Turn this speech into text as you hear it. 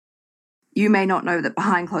You may not know that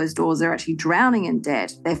behind closed doors, they're actually drowning in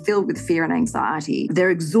debt. They're filled with fear and anxiety. They're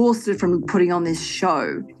exhausted from putting on this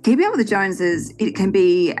show. Keeping Up with the Joneses, it can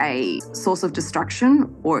be a source of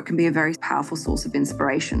destruction or it can be a very powerful source of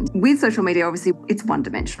inspiration. With social media, obviously, it's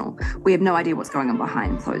one-dimensional. We have no idea what's going on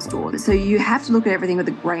behind closed doors. So you have to look at everything with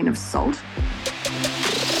a grain of salt.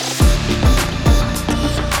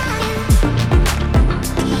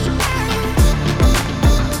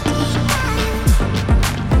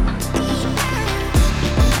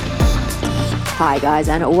 Hi guys,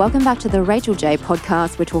 and welcome back to the Rachel J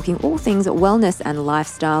podcast. We're talking all things wellness and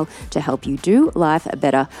lifestyle to help you do life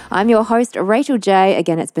better. I'm your host, Rachel J.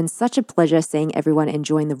 Again, it's been such a pleasure seeing everyone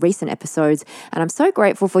enjoying the recent episodes, and I'm so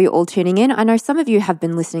grateful for you all tuning in. I know some of you have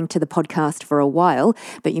been listening to the podcast for a while,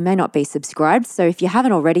 but you may not be subscribed. So if you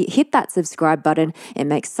haven't already, hit that subscribe button. It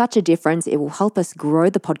makes such a difference. It will help us grow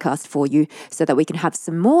the podcast for you so that we can have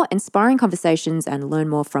some more inspiring conversations and learn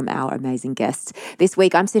more from our amazing guests. This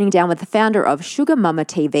week, I'm sitting down with the founder of Sugar Mama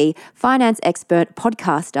TV, finance expert,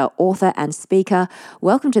 podcaster, author, and speaker.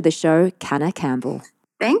 Welcome to the show, Canna Campbell.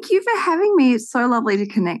 Thank you for having me. It's so lovely to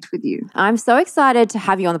connect with you. I'm so excited to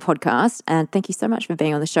have you on the podcast, and thank you so much for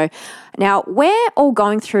being on the show. Now, we're all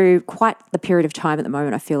going through quite the period of time at the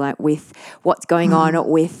moment, I feel like, with what's going on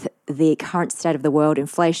with the current state of the world,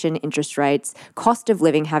 inflation, interest rates, cost of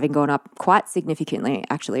living having gone up quite significantly,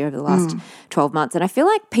 actually, over the last 12 months. And I feel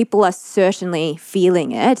like people are certainly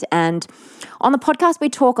feeling it. And on the podcast, we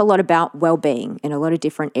talk a lot about well-being in a lot of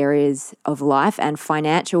different areas of life, and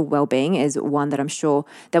financial well-being is one that I'm sure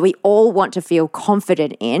that we all want to feel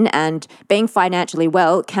confident in, and being financially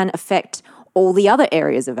well can affect all the other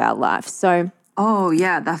areas of our life. So oh,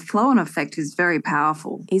 yeah, the flow-on effect is very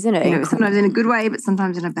powerful. Isn't it? Sometimes in a good way, but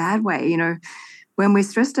sometimes in a bad way. When we're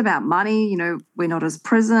stressed about money, we're not as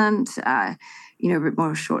present, a bit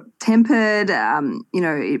more short-tempered,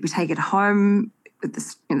 we take it home with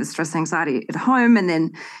the stress anxiety at home, and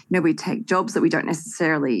then, we take jobs that we don't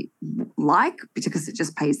necessarily like because it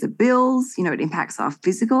just pays the bills. It impacts our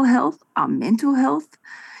physical health, our mental health.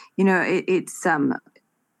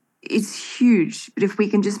 It's huge, but if we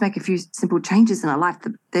can just make a few simple changes in our life,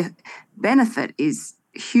 the benefit is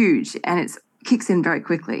huge, and it kicks in very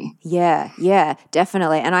quickly. Yeah,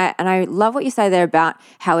 definitely. And I love what you say there about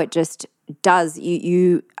how it just does.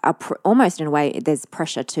 You are almost in a way, there's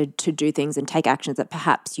pressure to do things and take actions that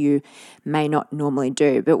perhaps you may not normally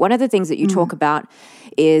do. But one of the things that you talk about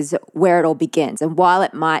is where it all begins. And while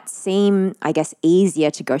it might seem, I guess, easier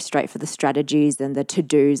to go straight for the strategies and the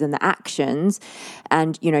to-dos and the actions,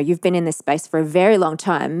 and, you've been in this space for a very long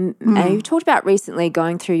time, and you talked about recently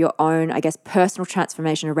going through your own, I guess, personal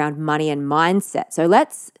transformation around money and mindset. So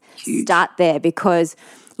let's start there, because,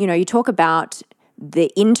 you talk about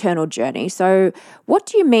the internal journey. So what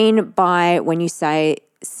do you mean by when you say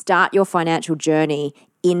start your financial journey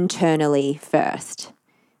internally first?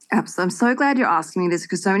 Absolutely. I'm so glad you're asking me this,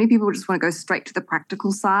 because so many people just want to go straight to the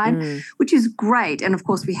practical side, which is great. And of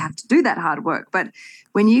course, we have to do that hard work. But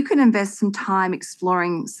when you can invest some time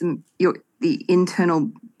exploring the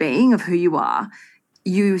internal being of who you are,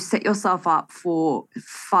 you set yourself up for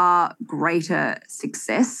far greater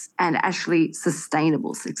success, and actually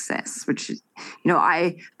sustainable success, which is,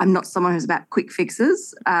 I'm not someone who's about quick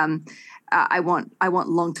fixes. I want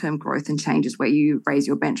long-term growth and changes where you raise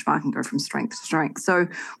your benchmark and go from strength to strength. So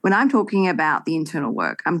when I'm talking about the internal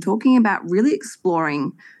work, I'm talking about really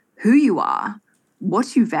exploring who you are,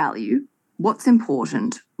 what you value, what's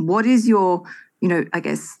important, what is your, I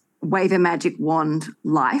guess, wave a magic wand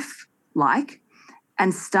life like,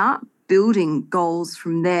 and start building goals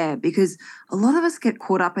from there. Because a lot of us get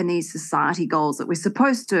caught up in these society goals that we're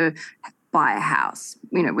supposed to buy a house,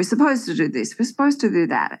 we're supposed to do this, we're supposed to do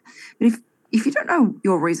that. But if you don't know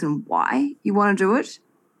your reason why you want to do it,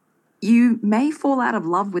 you may fall out of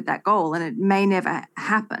love with that goal, and it may never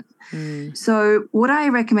happen. So what I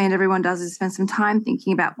recommend everyone does is spend some time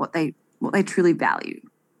thinking about what they truly value.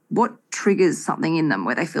 What triggers something in them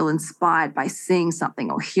where they feel inspired by seeing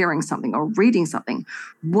something or hearing something or reading something?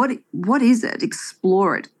 What is it?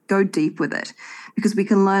 Explore it. Go deep with it, because we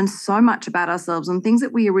can learn so much about ourselves, and things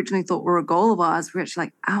that we originally thought were a goal of ours, we're actually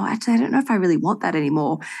like, oh, actually, I don't know if I really want that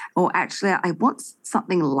anymore. Or actually, I want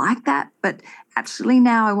something like that, but actually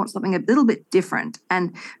now I want something a little bit different.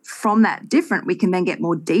 And from that different, we can then get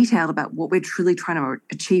more detailed about what we're truly trying to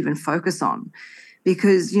achieve and focus on.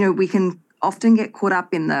 Because, we can often get caught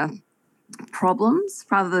up in the problems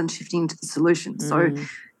rather than shifting to the solutions. So,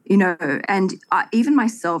 and even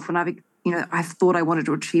myself, when I've thought I wanted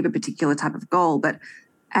to achieve a particular type of goal, but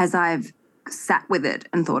as I've sat with it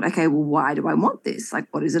and thought, okay, well, why do I want this? Like,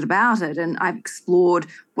 what is it about it? And I've explored,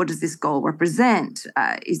 what does this goal represent?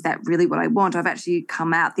 Is that really what I want? I've actually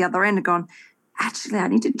come out the other end and gone, actually, I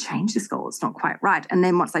need to change this goal. It's not quite right. And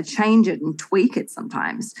then once I change it and tweak it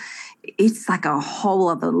sometimes, it's like a whole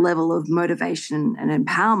other level of motivation and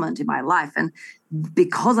empowerment in my life. And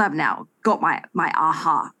because I've now got my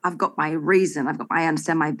aha, I've got my reason, I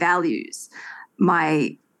understand my values,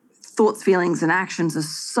 my thoughts, feelings, and actions are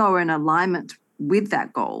so in alignment with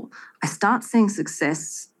that goal, I start seeing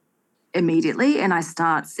success immediately, and I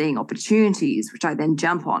start seeing opportunities, which I then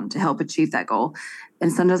jump on to help achieve that goal.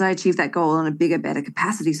 And sometimes I achieve that goal in a bigger, better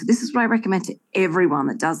capacity. So this is what I recommend to everyone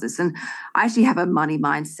that does this. And I actually have a money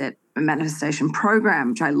mindset manifestation program,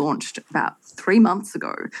 which I launched about 3 months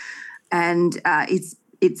ago. And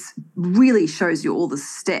it's really shows you all the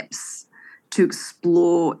steps to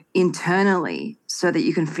explore internally so that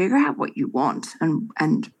you can figure out what you want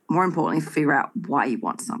and more importantly, figure out why you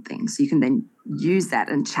want something. So you can then use that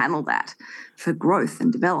and channel that for growth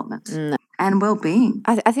and development and well-being.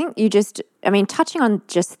 I think touching on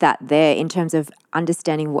just that there in terms of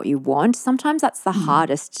understanding what you want, sometimes that's the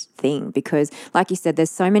hardest thing because, like you said,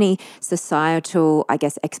 there's so many societal, I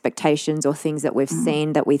guess, expectations or things that we've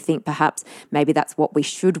seen that we think perhaps maybe that's what we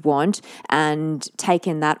should want and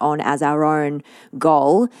taken that on as our own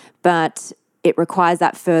goal. But it requires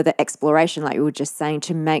that further exploration, like you were just saying,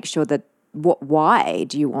 to make sure that why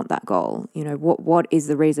do you want that goal? You know, what is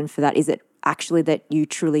the reason for that? Is it actually that you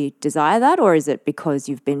truly desire that, or is it because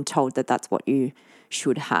you've been told that that's what you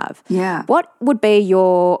should have? Yeah. What would be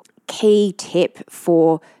your key tip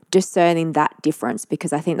for discerning that difference?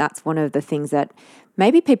 Because I think that's one of the things that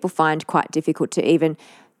maybe people find quite difficult to even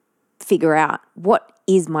figure out. What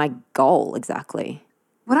is my goal exactly?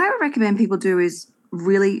 What I would recommend people do is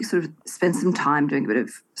really sort of spend some time doing a bit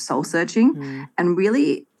of soul searching and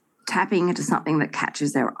really tapping into something that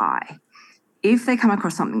catches their eye. If they come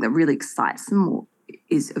across something that really excites them or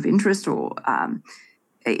is of interest or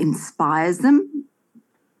inspires them,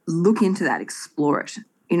 look into that, explore it.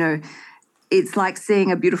 You know, it's like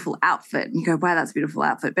seeing a beautiful outfit and you go, wow, that's a beautiful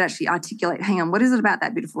outfit, but actually articulate, hang on, what is it about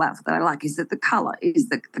that beautiful outfit that I like? Is it the color? Is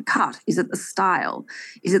it the cut? Is it the style?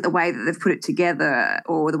 Is it the way that they've put it together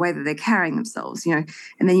or the way that they're carrying themselves? You know,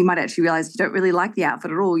 and then you might actually realize you don't really like the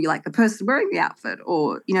outfit at all. You like the person wearing the outfit,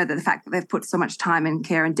 or, you know, the fact that they've put so much time and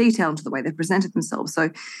care and detail into the way they've presented themselves. So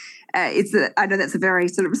I know that's a very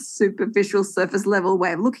sort of superficial surface level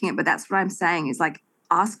way of looking at it, but that's what I'm saying is like,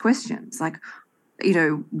 ask questions like, you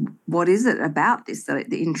know, what is it about this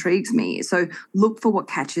that intrigues me? So look for what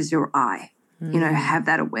catches your eye, you know, have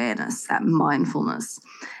that awareness, that mindfulness.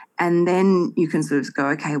 And then you can sort of go,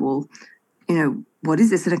 okay, well, you know, what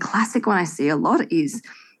is this? And a classic one I see a lot is,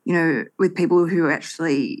 you know, with people who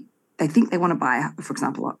actually, they think they want to buy, for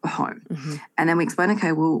example, a home. And then we explain,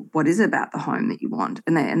 okay, well, what is it about the home that you want?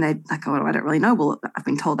 And they're like, oh, I don't really know. Well, I've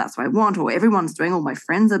been told that's what I want, or everyone's doing, all my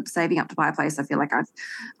friends are saving up to buy a place. I feel like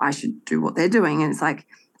I should do what they're doing. And it's like,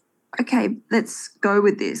 okay, let's go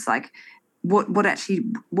with this. Like, what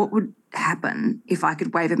would happen if I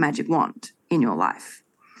could wave a magic wand in your life?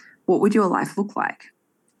 What would your life look like?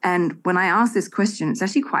 And when I ask this question, it's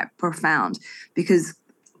actually quite profound because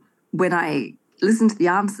when I listen to the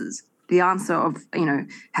answers, the answer of, you know,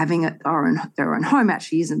 having their own home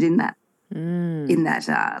actually isn't in that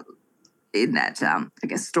I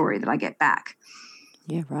guess story that I get back.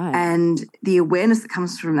 Yeah, right. And the awareness that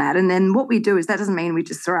comes from that. And then what we do is that doesn't mean we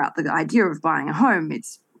just throw out the idea of buying a home.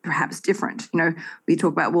 It's perhaps different. You know, we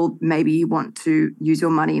talk about, well, maybe you want to use your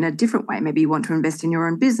money in a different way. Maybe you want to invest in your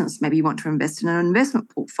own business. Maybe you want to invest in an investment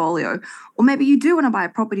portfolio. Or maybe you do want to buy a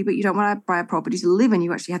property, but you don't want to buy a property to live in.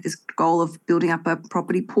 You actually have this goal of building up a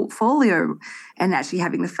property portfolio and actually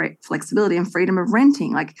having the flexibility and freedom of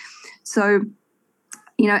renting. Like, so,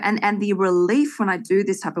 you know, and the relief when I do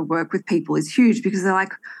this type of work with people is huge because they're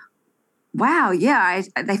like, wow, yeah,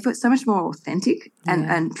 they feel so much more authentic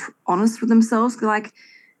and honest with themselves. They're like,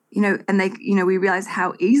 you know, and they, you know, we realize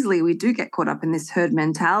how easily we do get caught up in this herd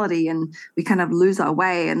mentality and we kind of lose our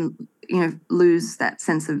way and, you know, lose that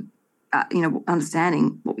sense of, you know,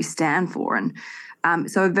 understanding what we stand for. And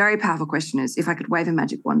so a very powerful question is, if I could wave a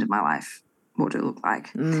magic wand in my life, what would it look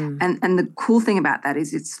like? And the cool thing about that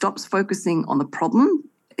is it stops focusing on the problem.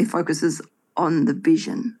 It focuses on the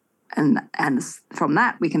vision. And from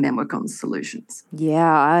that, we can then work on solutions.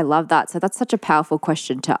 Yeah, I love that. So that's such a powerful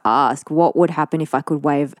question to ask. What would happen if I could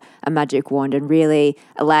wave a magic wand and really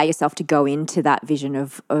allow yourself to go into that vision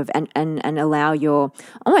of and allow your,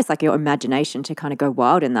 almost like your imagination to kind of go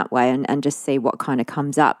wild in that way and just see what kind of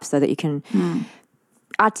comes up so that you can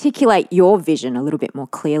articulate your vision a little bit more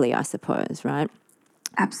clearly, I suppose, right?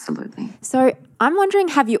 Absolutely. So I'm wondering,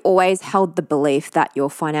 have you always held the belief that your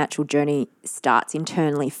financial journey starts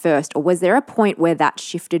internally first, or was there a point where that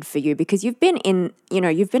shifted for you? Because you've been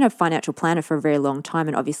a financial planner for a very long time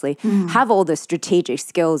and obviously have all the strategic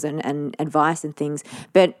skills and advice and things,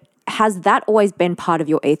 but has that always been part of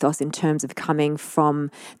your ethos in terms of coming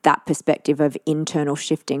from that perspective of internal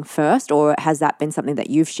shifting first, or has that been something that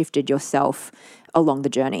you've shifted yourself along the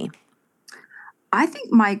journey? I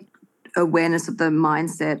think my awareness of the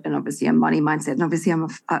mindset, and obviously a money mindset, and obviously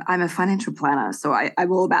I'm a financial planner, so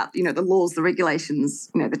I'm all about the laws, the regulations,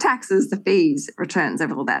 the taxes, the fees, returns,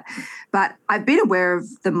 all that. But I've been aware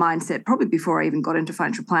of the mindset probably before I even got into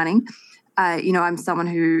financial planning. I'm someone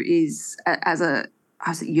who is I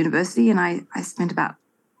was at university, and I spent about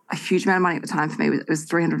a huge amount of money at the time. For me, it was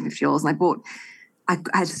 $350, and I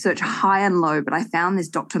had to search high and low, but I found this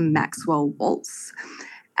Dr. Maxwell Waltz.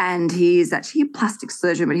 And he is actually a plastic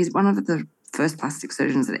surgeon, but he's one of the first plastic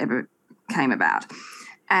surgeons that ever came about.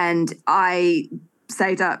 And I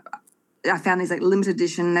saved up, I found these limited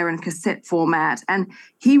edition, they were in cassette format. And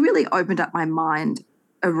he really opened up my mind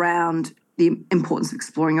around the importance of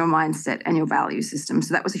exploring your mindset and your value system.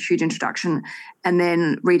 So that was a huge introduction. And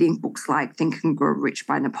then reading books like Think and Grow Rich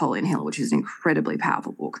by Napoleon Hill, which is an incredibly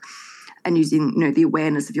powerful book, and using the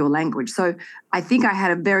awareness of your language. So I think I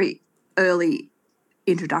had a very early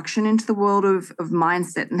introduction into the world of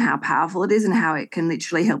mindset and how powerful it is and how it can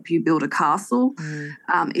literally help you build a castle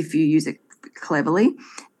if you use it cleverly.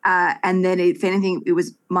 And then, if anything, it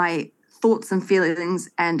was my thoughts and feelings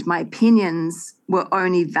and my opinions were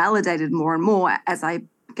only validated more and more as I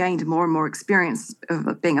gained more and more experience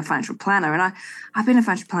of being a financial planner. And I've been a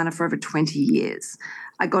financial planner for over 20 years.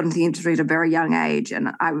 I got into the industry at a very young age,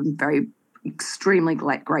 and I'm extremely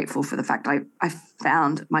grateful for the fact I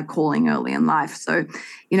found my calling early in life. So,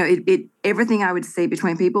 everything I would see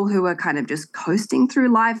between people who are kind of just coasting through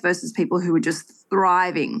life versus people who are just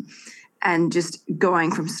thriving and just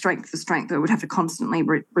going from strength to strength, I would have to constantly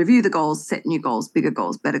review the goals, set new goals, bigger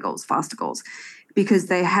goals, better goals, faster goals, because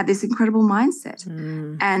they had this incredible mindset.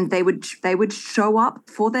 And they would show up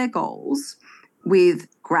for their goals with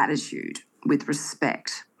gratitude, with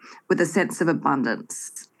respect, with a sense of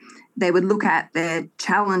abundance. They would look at their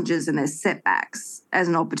challenges and their setbacks as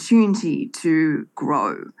an opportunity to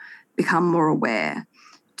grow, become more aware,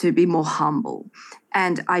 to be more humble.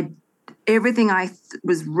 And everything I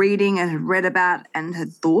was reading and had read about and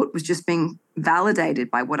had thought was just being validated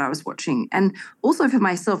by what I was watching. And also for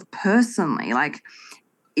myself personally,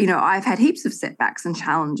 I've had heaps of setbacks and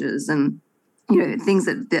challenges and, things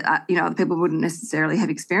that other people wouldn't necessarily have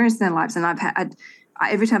experienced in their lives. And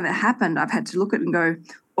every time that happened, I've had to look at it and go,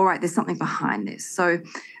 all right, there's something behind this. So,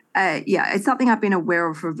 it's something I've been aware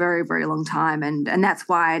of for a very, very long time. And that's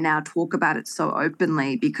why I now talk about it so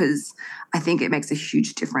openly, because I think it makes a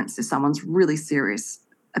huge difference if someone's really serious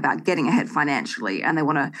about getting ahead financially and they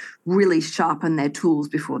want to really sharpen their tools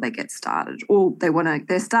before they get started, or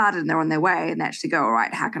they're started and they're on their way and they actually go, all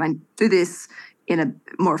right, how can I do this in a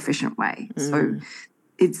more efficient way? So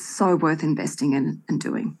it's so worth investing in and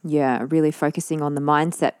doing. Yeah, really focusing on the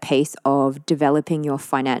mindset piece of developing your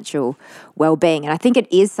financial well-being. And I think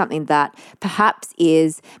it is something that perhaps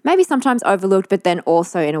is maybe sometimes overlooked, but then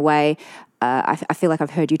also in a way, I feel like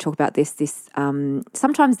I've heard you talk about this.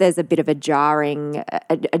 Sometimes there's a bit of a jarring,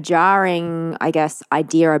 I guess,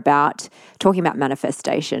 idea about talking about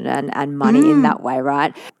manifestation and money in that way,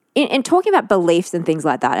 right? In talking about beliefs and things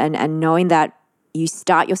like that, and knowing that you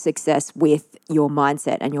start your success with your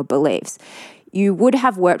mindset and your beliefs. You would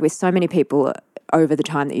have worked with so many people over the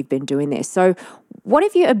time that you've been doing this. So what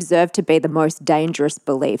have you observed to be the most dangerous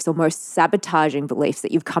beliefs or most sabotaging beliefs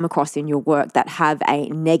that you've come across in your work that have a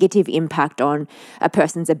negative impact on a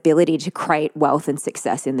person's ability to create wealth and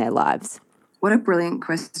success in their lives? What a brilliant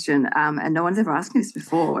question. And no one's ever asked me this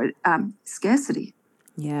before. Scarcity.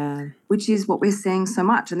 Yeah. Which is what we're seeing so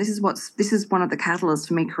much. And this is one of the catalysts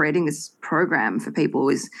for me creating this program for people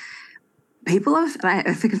is people are, if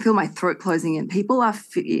I can feel my throat closing in, people are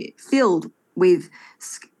filled with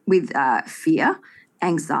fear,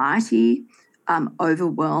 anxiety,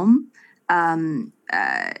 overwhelm,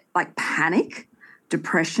 panic,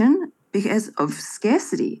 depression because of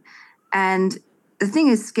scarcity. And the thing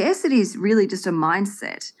is, scarcity is really just a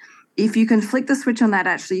mindset. If you can flick the switch on that,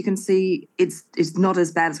 actually, you can see it's not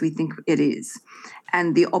as bad as we think it is,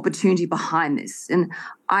 and the opportunity behind this. And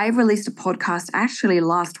I released a podcast actually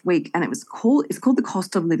last week, and it's called the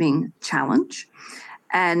Cost of Living Challenge.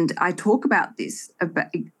 And I talk about this,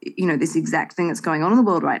 this exact thing that's going on in the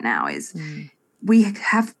world right now is we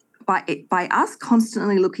have by us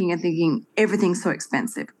constantly looking and thinking everything's so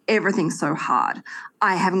expensive, everything's so hard,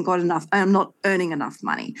 I haven't got enough, I'm not earning enough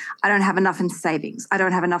money, I don't have enough in savings, I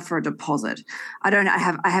don't have enough for a deposit, I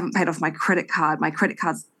haven't paid off my credit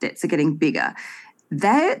card's debts are getting bigger.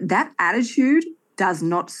 That attitude does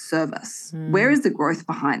not serve us. Where is the growth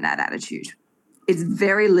behind that attitude? It's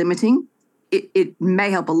very limiting. It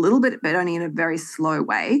may help a little bit, but only in a very slow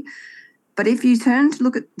way. But if you turn to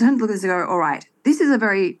look at this and go, all right, this is a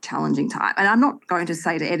very challenging time. And I'm not going to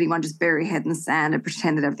say to anyone, just bury your head in the sand and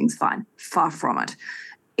pretend that everything's fine. Far from it.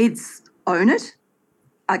 It's own it,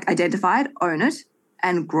 like identify it, own it,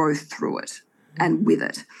 and grow through it and with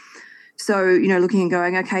it. So, looking and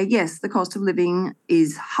going, okay, yes, the cost of living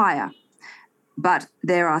is higher, but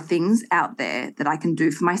there are things out there that I can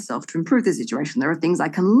do for myself to improve the situation. There are things I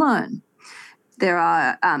can learn.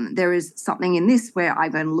 There is something in this where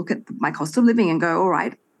I'm going to look at my cost of living and go, all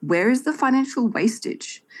right, where is the financial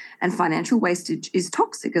wastage? And financial wastage is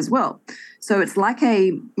toxic as well. So it's like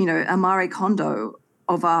a Marie Kondo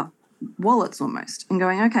of our wallets almost, and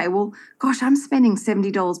going, okay, well, gosh, I'm spending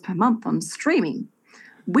 $70 per month on streaming.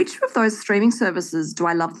 Which of those streaming services do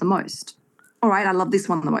I love the most? All right, I love this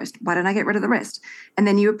one the most. Why don't I get rid of the rest? And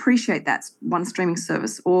then you appreciate that one streaming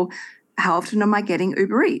service. Or how often am I getting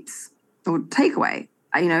Uber Eats or takeaway?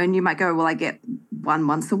 And you might go, well, I get one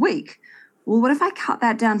once a week. Well, what if I cut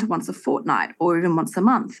that down to once a fortnight or even once a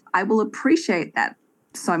month? I will appreciate that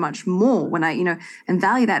so much more when I, and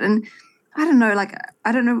value that. And I don't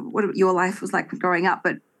know what your life was like growing up,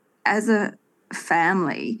 but as a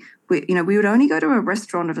family, we would only go to a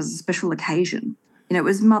restaurant if it was a special occasion. It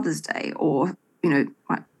was Mother's Day or,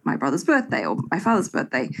 my brother's birthday or my father's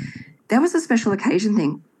birthday. There was a special occasion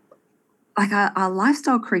thing. Like our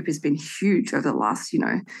lifestyle creep has been huge over the last,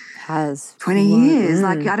 20 years.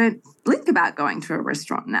 Like I don't think about going to a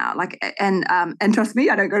restaurant now. And trust me,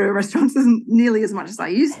 I don't go to restaurants nearly as much as I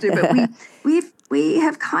used to. But we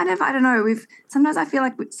have kind of, I don't know, sometimes I feel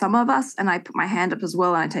like some of us, and I put my hand up as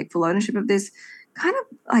well, and I take full ownership of this, kind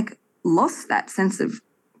of like lost that sense of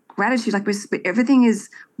gratitude. Like everything is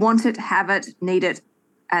want it, have it, need it,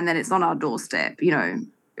 and then it's on our doorstep,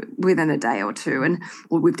 within a day or two,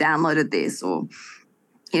 or we've downloaded this, or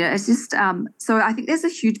it's just so I think there's a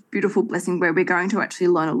huge beautiful blessing where we're going to actually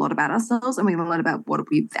learn a lot about ourselves, and we're going to learn about what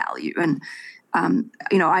we value. And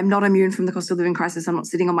I'm not immune from the cost of living crisis. I'm not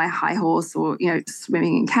sitting on my high horse or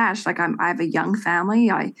swimming in cash. Like I have a young family.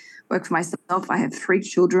 I work for myself. I have 3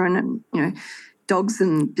 children, and dogs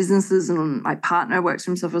and businesses, and my partner works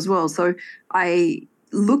for himself as well. So I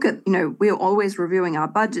look at we're always reviewing our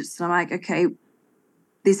budgets, and I'm like, okay,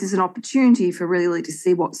 this is an opportunity for really to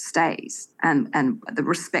see what stays and the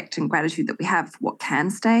respect and gratitude that we have for what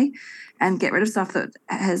can stay, and get rid of stuff that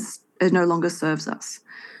no longer serves us.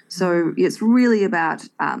 So it's really about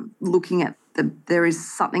looking at there is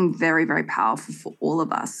something very, very powerful for all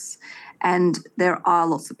of us. And there are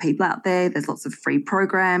lots of people out there. There's lots of free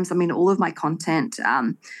programs. I mean, all of my content,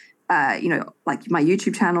 like my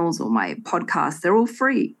YouTube channels or my podcasts, they're all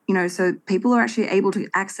free, so people are actually able to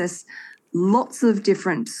access lots of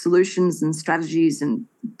different solutions and strategies and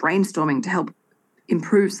brainstorming to help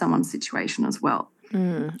improve someone's situation as well.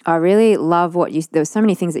 I really love there were so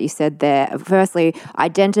many things that you said there. Firstly,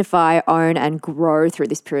 identify, own, and grow through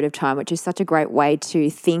this period of time, which is such a great way to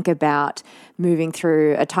think about moving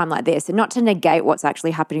through a time like this, and not to negate what's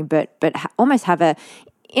actually happening, but almost have a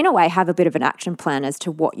bit of an action plan as to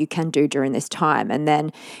what you can do during this time. And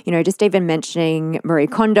then, just even mentioning Marie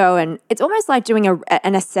Kondo, and it's almost like doing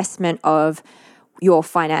an assessment of your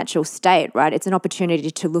financial state, right? It's an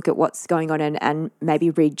opportunity to look at what's going on and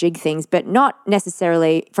maybe rejig things, but not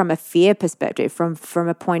necessarily from a fear perspective, from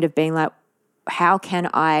a point of being like, how can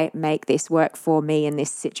I make this work for me in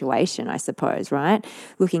this situation, I suppose, right?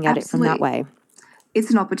 Looking at it from that way.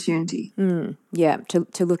 It's an opportunity. Yeah,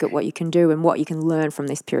 to look at what you can do and what you can learn from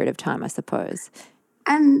this period of time, I suppose.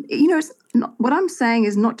 And, what I'm saying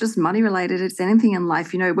is not just money related, it's anything in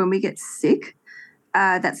life. When we get sick,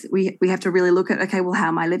 we have to really look at, okay, well, how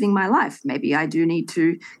am I living my life? Maybe I do need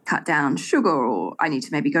to cut down sugar, or I need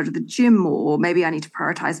to maybe go to the gym, or maybe I need to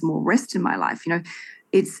prioritize more rest in my life.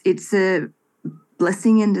 It's a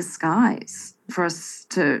blessing in disguise for us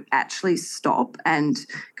to actually stop and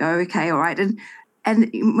go, okay, all right. And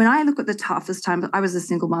when I look at the toughest times, I was a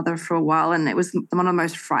single mother for a while, and it was one of the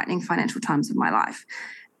most frightening financial times of my life.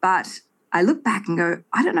 But I look back and go,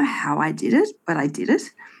 I don't know how I did it, but I did it.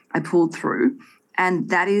 I pulled through. And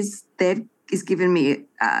that is given me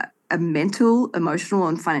a mental, emotional,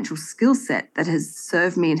 and financial skill set that has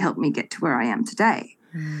served me and helped me get to where I am today.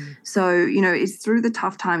 So, it's through the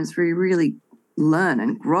tough times where you really learn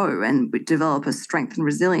and grow and develop a strength and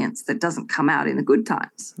resilience that doesn't come out in the good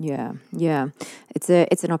times. Yeah. It's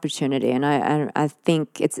an opportunity, and I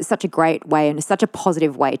think it's such a great way and it's such a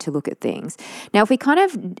positive way to look at things. Now, if we kind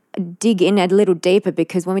of dig in a little deeper,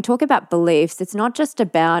 because when we talk about beliefs, it's not just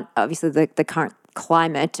about obviously the current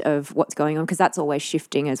climate of what's going on, because that's always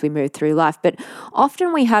shifting as we move through life. But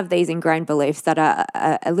often we have these ingrained beliefs that are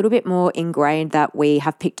a little bit more ingrained, that we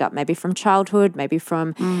have picked up maybe from childhood, maybe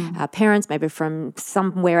from our parents, maybe from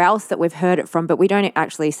somewhere else that we've heard it from, but we don't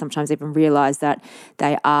actually sometimes even realize that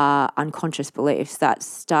they are unconscious beliefs that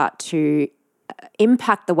start to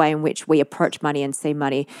impact the way in which we approach money and see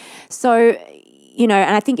money. So, and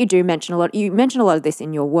I think you mention a lot of this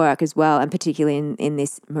in your work as well, and particularly in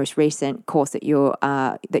this most recent course that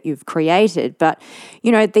you've created. But,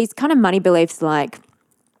 these kind of money beliefs like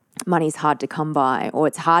money's hard to come by, or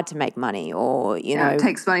it's hard to make money, or, it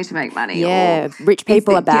takes money to make money. Yeah, or rich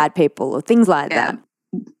people are bad people, or things like that.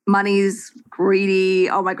 Money's greedy.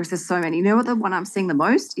 Oh my gosh, there's so many. You know what the one I'm seeing the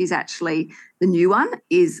most is actually the new one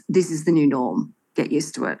is this is the new norm. Get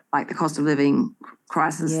used to it. Like the cost of living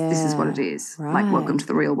crisis, this is what it is. Right. Like welcome to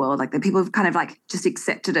the real world. Like the people have kind of like just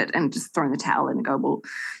accepted it and just thrown the towel in and go, well,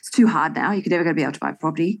 it's too hard now. You're never going to be able to buy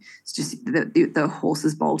property. It's just the horse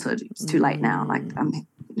is bolted. It's too late now. Like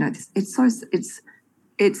it's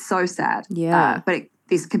so sad. Yeah. But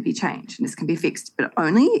this can be changed and this can be fixed, but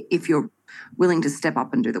only if you're willing to step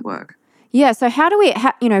up and do the work. Yeah. So how do we,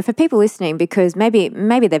 for people listening, because maybe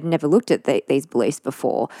they've never looked at these beliefs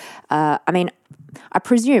before. I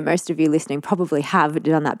presume most of you listening probably have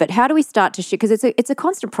done that, but how do we start to shift? Because it's a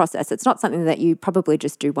constant process. It's not something that you probably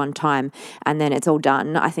just do one time and then it's all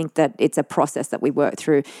done. I think that it's a process that we work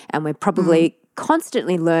through, and we're probably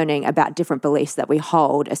constantly learning about different beliefs that we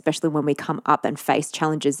hold, especially when we come up and face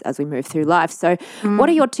challenges as we move through life. So what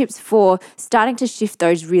are your tips for starting to shift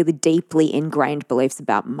those really deeply ingrained beliefs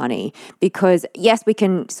about money? Because yes, we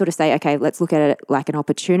can sort of say, okay, let's look at it like an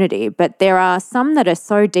opportunity, but there are some that are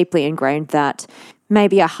so deeply ingrained that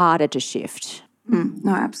maybe are harder to shift.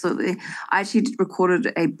 No, absolutely. I actually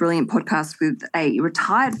recorded a brilliant podcast with a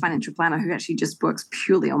retired financial planner who actually just works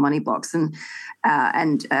purely on money blocks, and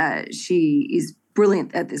she is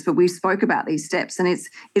brilliant at this. But we spoke about these steps, and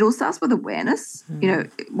it all starts with awareness.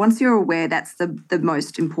 Once you're aware, that's the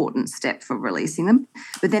most important step for releasing them.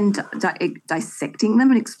 But then dissecting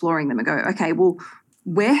them and exploring them and go, okay, well,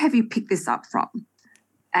 where have you picked this up from?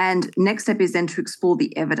 And next step is then to explore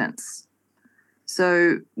the evidence.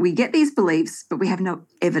 So we get these beliefs, but we have no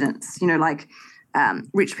evidence, like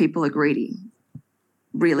rich people are greedy.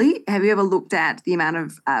 Really? Have you ever looked at the amount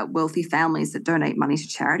of wealthy families that donate money to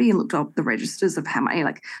charity and looked up the registers of how many,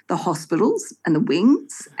 like the hospitals and the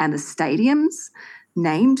wings and the stadiums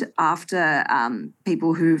named after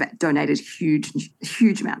people who've donated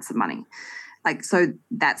huge amounts of money? Like, so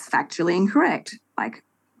that's factually incorrect. Like,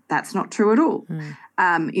 that's not true at all.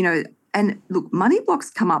 And look, money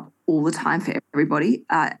blocks come up all the time for everybody,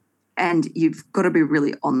 and you've got to be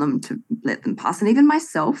really on them to let them pass. And even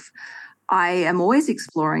myself, I am always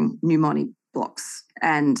exploring new money blocks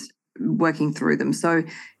and working through them. So,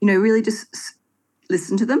 really just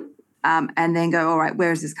listen to them and then go, all right, where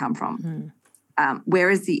has this come from? Where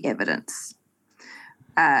is the evidence?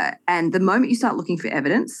 And the moment you start looking for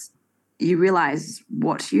evidence, you realize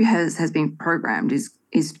what you has been programmed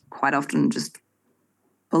is quite often just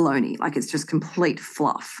baloney, like it's just complete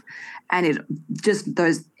fluff. And it just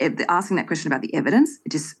asking that question about the evidence,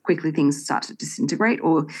 it just quickly things start to disintegrate,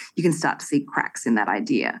 or you can start to see cracks in that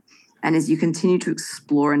idea. And as you continue to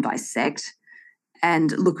explore and dissect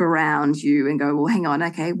and look around you and go, well, hang on,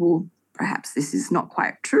 okay, well, perhaps this is not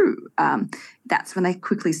quite true. That's when they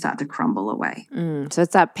quickly start to crumble away. So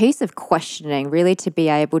it's that piece of questioning, really, to be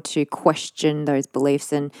able to question those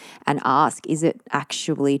beliefs and ask, is it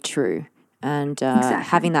actually true? And exactly.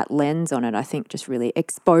 Having that lens on it, I think, just really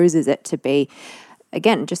exposes it to be,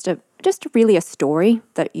 again, just really a story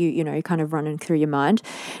that you kind of running through your mind.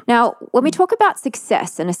 Now, when we talk about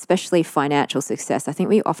success, and especially financial success, I think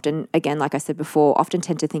we often, again, like I said before, often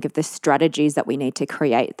tend to think of the strategies that we need to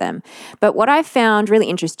create them. But what I found really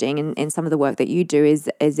interesting in some of the work that you do is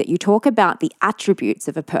that you talk about the attributes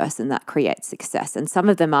of a person that creates success. And some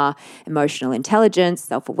of them are emotional intelligence,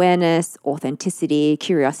 self-awareness, authenticity,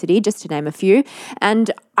 curiosity, just to name a few. And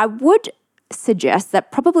I would suggest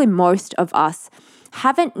that probably most of us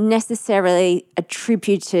haven't necessarily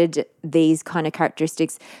attributed these kind of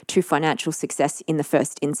characteristics to financial success in the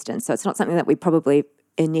first instance. So it's not something that we probably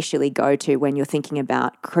initially go to when you're thinking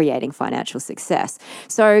about creating financial success.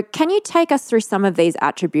 So can you take us through some of these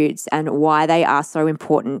attributes and why they are so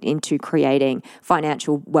important into creating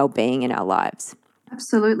financial well-being in our lives?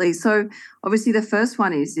 Absolutely. So obviously the first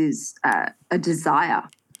one is a desire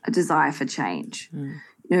for change.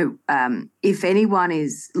 If anyone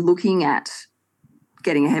is looking at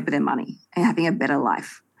getting ahead with their money and having a better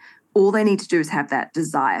life, all they need to do is have that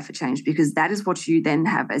desire for change, because that is what you then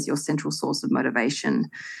have as your central source of motivation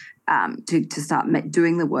to start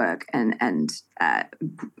doing the work and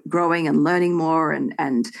growing and learning more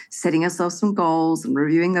and setting yourself some goals and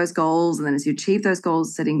reviewing those goals. And then as you achieve those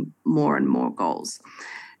goals, setting more and more goals.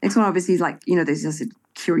 Next one obviously is there's just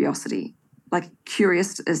curiosity, like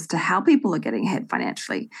curious as to how people are getting ahead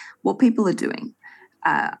financially, what people are doing.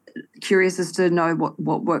 Curious as to know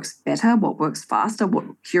what works better, what works faster,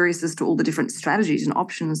 curious as to all the different strategies and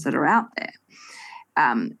options that are out there.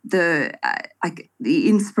 The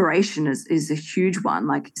inspiration is a huge one,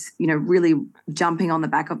 really jumping on the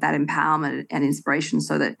back of that empowerment and inspiration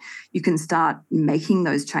so that you can start making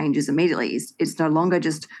those changes immediately. It's no longer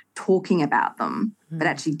just talking about them, but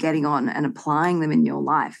actually getting on and applying them in your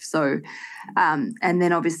life. So, and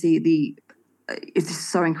then obviously it's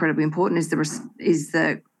so incredibly important is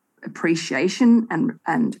the appreciation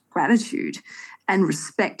and gratitude and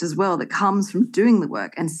respect as well that comes from doing the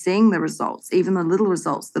work and seeing the results, even the little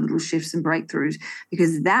results, the little shifts and breakthroughs,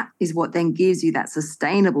 because that is what then gives you that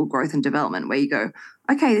sustainable growth and development where you go,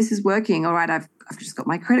 okay, this is working. All right, I've just got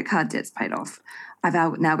my credit card debts paid off. I've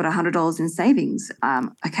now got $100 in savings.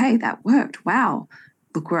 Okay, that worked. Wow,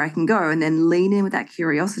 look where I can go. And then lean in with that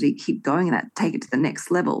curiosity, keep going and take it to the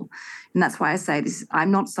next level. And that's why I say this,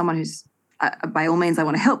 I'm not someone who's, by all means, I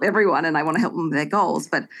want to help everyone and I want to help them with their goals,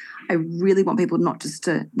 but I really want people not to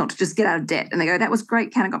just get out of debt. And they go, that was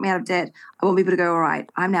great, Canna got me out of debt. I want people to go, all right,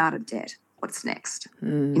 I'm now out of debt. What's next?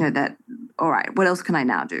 All right, what else can I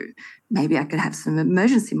now do? Maybe I could have some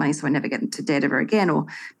emergency money so I never get into debt ever again. Or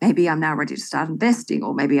maybe I'm now ready to start investing.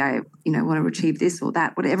 Or maybe I, want to achieve this or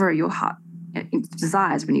that, whatever your heart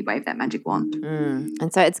desires when you wave that magic wand.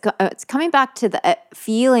 And so it's coming back to the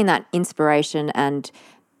feeling that inspiration and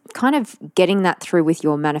kind of getting that through with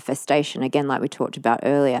your manifestation again, like we talked about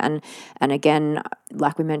earlier. And again,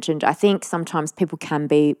 like we mentioned, I think sometimes people can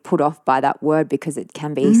be put off by that word because it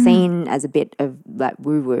can be seen as a bit of like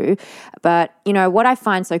woo-woo. But, what I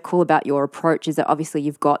find so cool about your approach is that obviously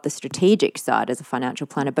you've got the strategic side as a financial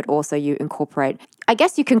planner, but also you incorporate, I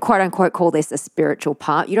guess you can quote unquote call this a spiritual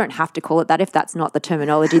part. You don't have to call it that if that's not the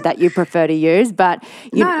terminology that you prefer to use, but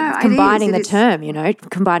combining the term,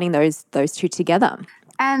 combining those two together.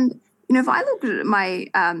 And, if I look at my,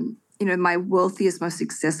 my wealthiest, most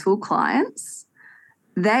successful clients,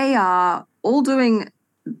 they are all doing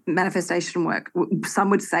manifestation work.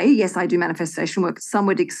 Some would say, yes, I do manifestation work. Some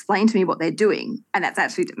would explain to me what they're doing, and that's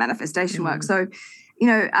actually manifestation work. So,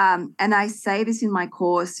 and I say this in my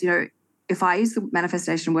course, if I use the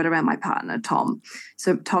manifestation word around my partner, Tom.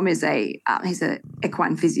 So Tom is he's a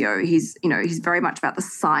equine physio. He's very much about the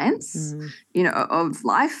science, of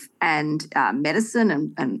life and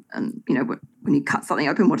medicine and when you cut something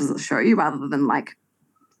open, what does it show you rather than like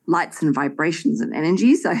lights and vibrations and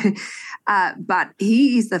energy. So, but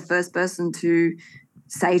he is the first person to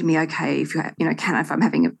say to me, okay, if Canna, if I'm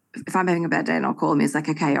having a bad day, and I'll call him, he's like,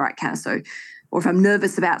 okay, all right, Canna. So, or if I'm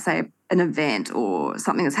nervous about, say, an event or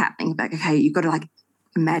something that's happening, like, okay, you've got to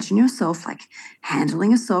imagine yourself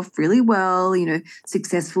handling yourself really well,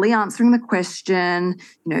 successfully answering the question,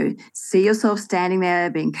 see yourself standing there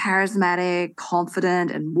being charismatic,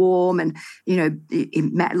 confident and warm and,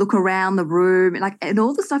 look around the room. And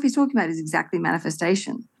all the stuff he's talking about is exactly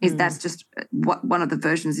manifestation. That's just what one of the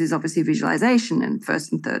versions is, obviously visualization in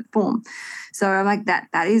first and third form. So I'm like,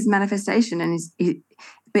 that is manifestation. And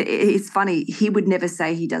but it's funny, he would never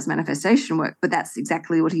say he does manifestation work, but that's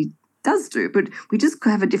exactly what he does do. But we just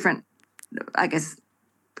have a different, I guess,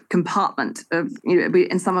 compartment of,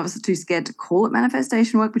 and some of us are too scared to call it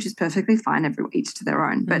manifestation work, which is perfectly fine, each to their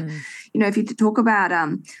own. But, if you talk about,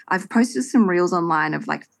 I've posted some reels online of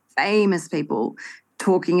famous people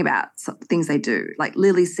talking about things they do. Like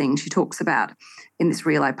Lily Singh, she talks about in this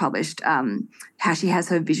reel I published, how she has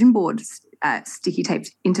her vision board sticky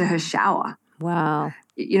taped into her shower. Wow.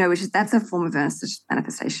 That's a form of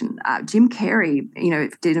manifestation. Jim Carrey,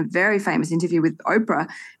 did a very famous interview with Oprah,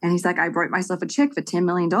 and he's like, I wrote myself a check for $10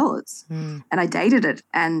 million and I dated it,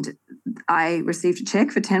 and I received a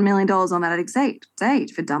check for $10 million on that exact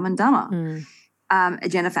date for Dumb and Dumber.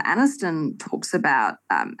 Jennifer Aniston talks about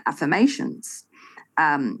affirmations.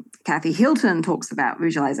 Kathy Hilton talks about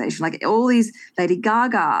visualization. All these, Lady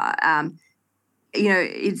Gaga,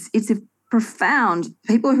 it's a profound.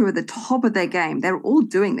 People who are at the top of their game, they're all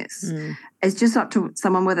doing this. It's just up to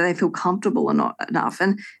someone whether they feel comfortable or not enough.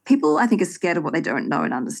 And people, I think, are scared of what they don't know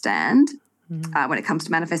and understand. when it comes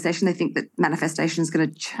to manifestation. They think that manifestation is going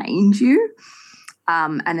to change you.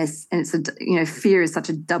 Fear is such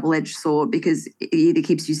a double-edged sword because it either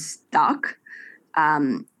keeps you stuck,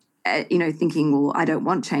 thinking, well, I don't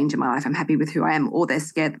want change in my life. I'm happy with who I am. Or they're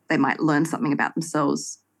scared that they might learn something about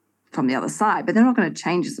themselves from the other side, but they're not going to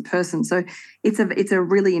change as a person. So it's a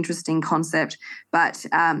really interesting concept. But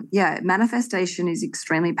manifestation is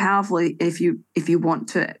extremely powerful. If you want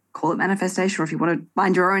to call it manifestation, or if you want to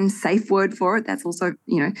find your own safe word for it, that's also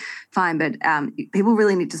fine. But people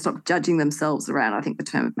really need to stop judging themselves around, I think, the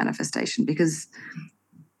term of manifestation, because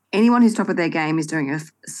anyone who's top of their game is doing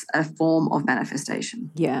a form of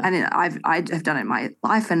manifestation. Yeah. And I have done it in my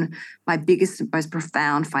life, and my biggest and most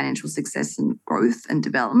profound financial success and growth and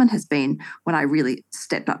development has been when I really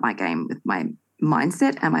stepped up my game with my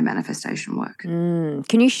mindset and my manifestation work.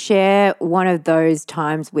 Can you share one of those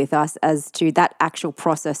times with us as to that actual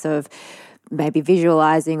process of maybe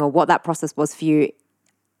visualizing, or what that process was for you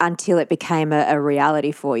until it became a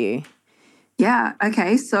reality for you? Yeah.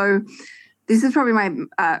 Okay. So this is probably my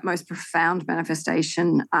most profound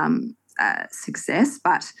manifestation success.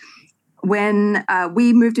 But when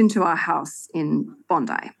we moved into our house in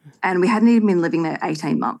Bondi, and we hadn't even been living there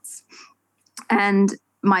 18 months, and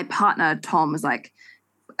my partner, Tom, was like,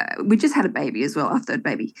 we just had a baby as well, our third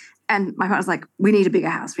baby. And my partner's like, we need a bigger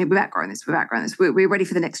house. We've outgrown this. We're ready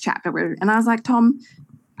for the next chapter. And I was like, Tom,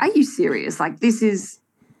 are you serious? Like, this is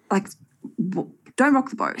like, don't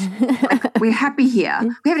rock the boat. Like, we're happy here.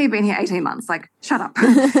 We haven't even been here 18 months. Like, shut up.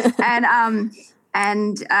 I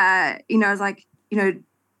was like,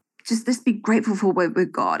 just let's be grateful for what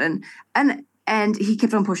we've got. And he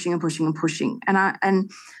kept on pushing and pushing and pushing.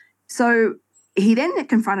 And so he then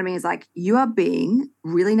confronted me as like, you are being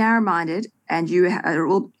really narrow-minded, and you are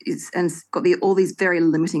all these very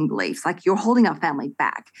limiting beliefs. Like, you're holding our family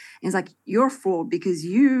back. And it's like, you're a fraud because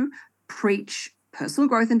you preach personal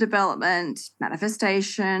growth and development,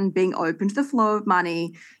 manifestation, being open to the flow of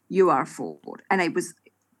money. You are a fraud. And it was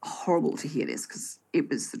horrible to hear this because it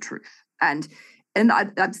was the truth. And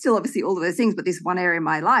I'm still obviously all of those things, but this one area of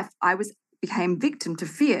my life, became victim to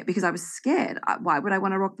fear because I was scared. Why would I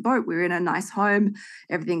want to rock the boat? We're in a nice home.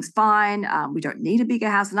 Everything's fine. We don't need a bigger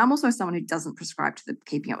house. And I'm also someone who doesn't prescribe to the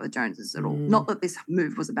keeping up with the Joneses at all. Not that this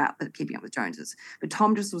move was about the keeping up with the Joneses, but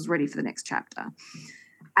Tom just was ready for the next chapter.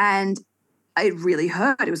 And it really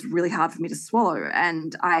hurt. It was really hard for me to swallow.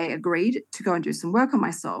 And I agreed to go and do some work on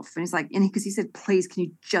myself. And he's like, because he said, please, can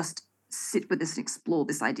you just sit with this and explore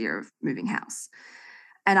this idea of moving house?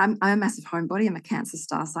 And I'm a massive homebody. I'm a Cancer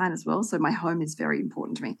star sign as well. So my home is very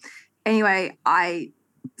important to me. Anyway, I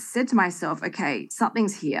said to myself, okay,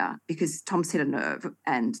 something's here because Tom's hit a nerve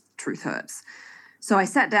and truth hurts. So I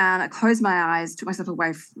sat down, I closed my eyes, took myself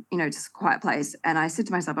away from, just a quiet place. And I said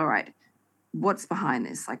to myself, all right, what's behind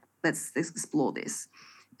this? Like, let's explore this.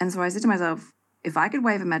 And so I said to myself, if I could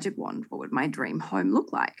wave a magic wand, what would my dream home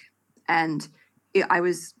look like? And I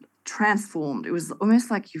was transformed. It was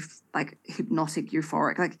almost like hypnotic,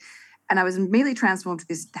 euphoric. And I was immediately transformed to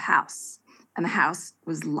this house. And the house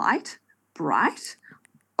was light, bright,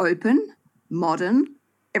 open, modern.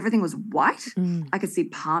 Everything was white. I could see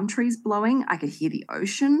palm trees blowing. I could hear the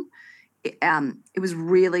ocean. It was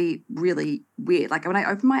really, really weird. Like, when I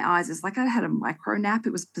opened my eyes, it's like I had a micro nap.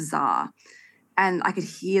 It was bizarre. And I could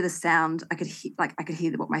hear the sound. I could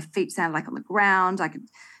hear what my feet sounded like on the ground. I could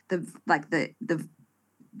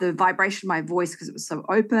the vibration of my voice because it was so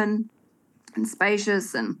open and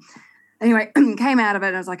spacious. And anyway, came out of it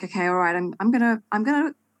and I was like, okay, all right, I'm gonna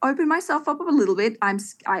open myself up a little bit. I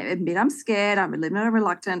admit I'm scared. I'm a little bit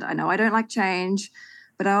reluctant. I know I don't like change,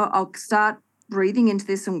 but I'll start breathing into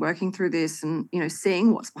this and working through this and,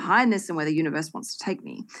 seeing what's behind this and where the universe wants to take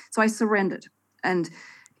me. So I surrendered. And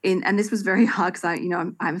this was very hard because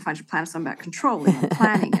I'm a financial planner, so I'm about controlling and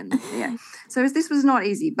planning. And yeah. So this was not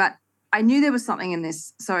easy, but I knew there was something in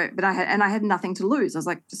this. But I had nothing to lose. I was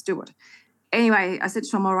like, just do it. Anyway, I said to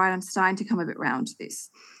Tom, all right, I'm starting to come a bit round to this.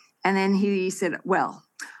 And then he said, well,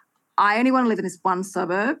 I only want to live in this one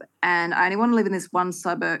suburb, and I only want to live in this one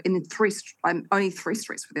suburb I'm only 3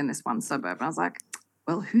 streets within this one suburb. And I was like,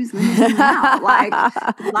 well, who's living there now? Like,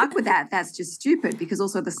 good luck with that. That's just stupid, because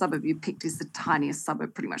also the suburb you picked is the tiniest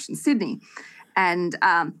suburb pretty much in Sydney. And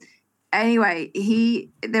anyway,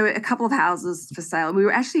 there were a couple of houses for sale. We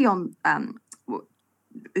were actually on,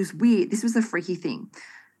 it was weird. This was a freaky thing.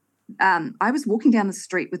 I was walking down the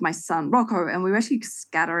street with my son, Rocco, and we were actually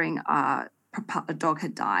scattering a dog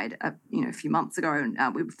had died a few months ago,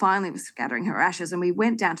 and we finally were scattering her ashes, and we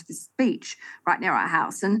went down to this beach right near our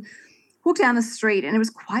house and walked down the street, and it was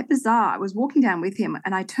quite bizarre. I was walking down with him,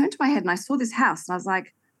 and I turned to my head and I saw this house, and I was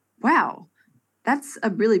like, wow, that's a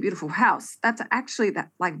really beautiful house. That's actually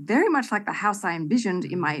very much like the house I envisioned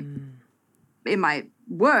in my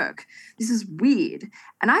work. This is weird.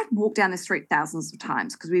 And I'd walked down the street thousands of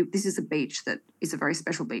times because this is a beach that is a very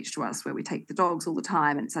special beach to us where we take the dogs all the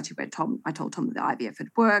time. And it's actually where I told Tom that the IVF had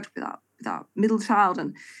worked with our middle child.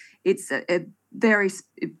 And it's a very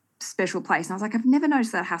special place. And I was like, I've never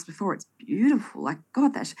noticed that house before. It's beautiful. Like,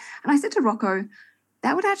 God, and I said to Rocco,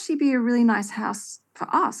 that would actually be a really nice house for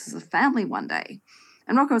us as a family one day.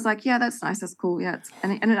 And Rocco was like, yeah, that's nice. That's cool. Yeah.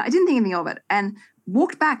 And I didn't think anything of it and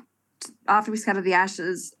walked back after we scattered the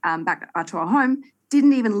ashes back to our home,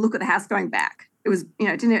 didn't even look at the house going back. It was,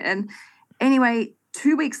 didn't. And anyway,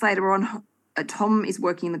 2 weeks later, we're on, Tom is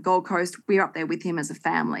working in the Gold Coast. We're up there with him as a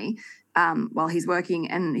family while he's working.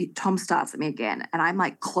 And Tom starts at me again. And I'm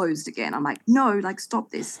like closed again. I'm like, no, like stop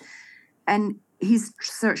this. And he's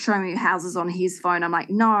showing me houses on his phone. I'm like,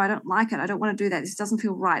 no, I don't like it. I don't want to do that. This doesn't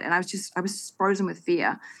feel right. And I was frozen with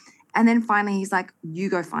fear. And then finally he's like, you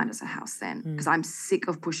go find us a house then because I'm sick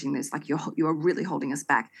of pushing this. Like you are really holding us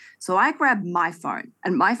back. So I grab my phone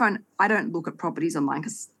and my phone, I don't look at properties online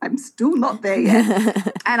because I'm still not there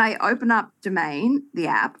yet. And I open up Domain, the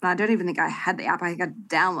app, and I don't even think I had the app. I think I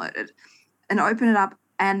downloaded and open it up.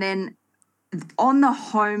 And then on the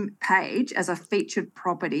home page as a featured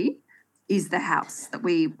property is the house that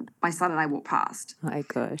my son and I walked past. My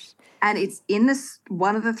gosh. And it's in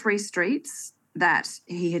one of the 3 streets that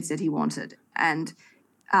he had said he wanted. And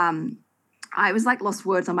I was like lost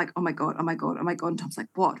words. I'm like, oh my God, oh my God, oh my God. And Tom's like,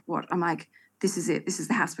 what? I'm like, this is it. This is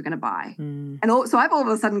the house we're going to buy. And so I've all of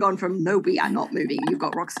a sudden gone from, no, we are not moving. You've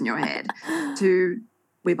got rocks in your head to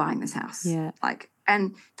we're buying this house. Yeah.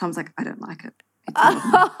 And Tom's like, I don't like it. And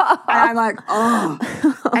I'm like, oh.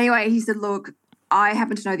 Anyway, he said, look, I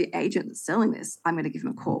happen to know the agent that's selling this. I'm going to give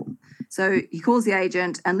him a call. So he calls the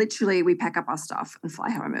agent and literally we pack up our stuff and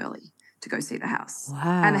fly home early to go see the house.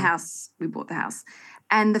 Wow. And we bought the house.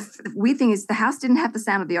 And the weird thing is the house didn't have the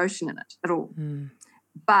sound of the ocean in it at all.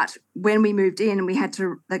 But when we moved in, we had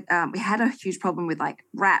to, we had a huge problem with like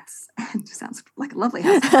rats, and it sounds like a lovely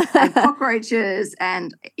house, and cockroaches,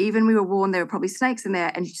 and even we were warned there were probably snakes in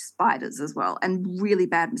there and spiders as well, and really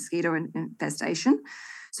bad mosquito infestation.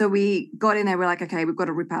 So we got in there, we're like, okay, we've got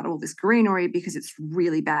to rip out all this greenery because it's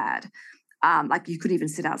really bad. Like you couldn't even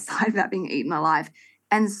sit outside without being eaten alive.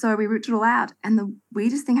 And so we ripped it all out. And the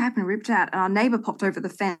weirdest thing happened, we ripped it out. And our neighbor popped over the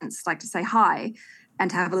fence, like to say hi and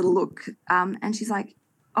to have a little look. And she's like,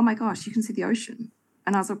 oh my gosh, you can see the ocean.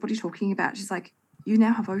 And I was like, what are you talking about? She's like, you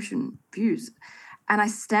now have ocean views. And I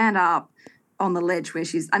stand up on the ledge where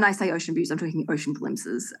and I say ocean views, I'm talking ocean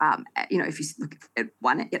glimpses. If you look at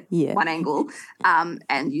one angle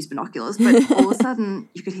and use binoculars, but all of a sudden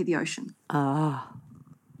you could hear the ocean.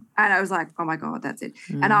 And I was like, oh my God, that's it.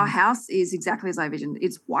 And our house is exactly as I envisioned.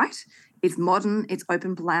 It's white, it's modern, it's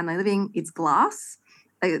open plan living, it's glass.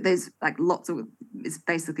 There's like it's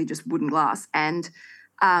basically just wooden glass. And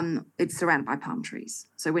it's surrounded by palm trees.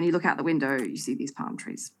 So when you look out the window, you see these palm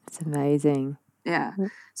trees. It's amazing. Yeah.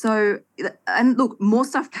 So, and look, more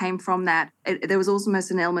stuff came from that. There was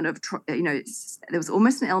almost an element of,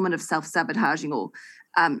 self-sabotaging or,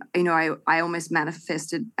 I almost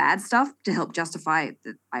manifested bad stuff to help justify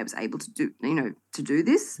that I was able to do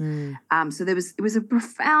this. So it was a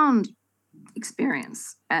profound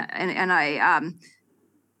experience. And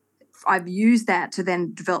I've used that to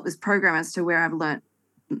then develop this program as to where I've learned,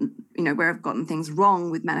 where I've gotten things wrong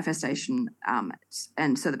with manifestation,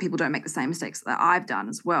 and so that people don't make the same mistakes that I've done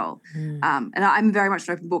as well. And I'm very much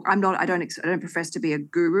an open book. I don't profess to be a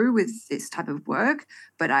guru with this type of work,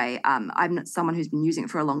 but I'm someone who's been using it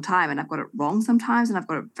for a long time, and I've got it wrong sometimes, and I've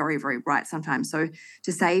got it very, very right sometimes. So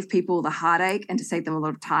to save people the heartache and to save them a lot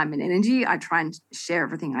of time and energy, I try and share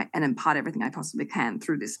everything and impart everything I possibly can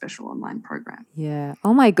through this special online program. Yeah.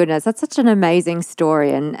 Oh my goodness, that's such an amazing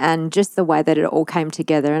story, and just the way that it all came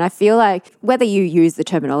together. And I feel like whether you use the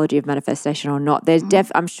terminology of manifestation or not, there's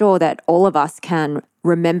I'm sure that all of us can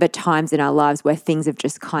remember times in our lives where things have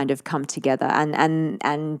just kind of come together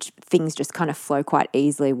and things just kind of flow quite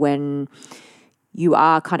easily when you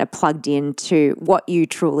are kind of plugged into what you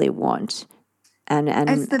truly want and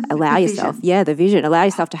allow yourself, the vision, allow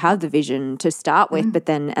yourself to have the vision to start with, but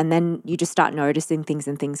then you just start noticing things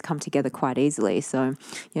and things come together quite easily. So,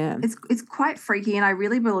 yeah. It's quite freaky, and I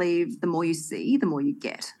really believe the more you see, the more you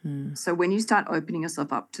get. So when you start opening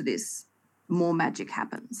yourself up to this, more magic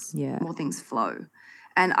happens. Yeah. More things flow.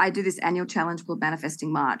 And I do this annual challenge called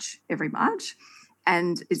Manifesting March every March,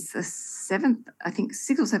 and it's the 6th or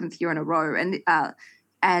 7th year in a row.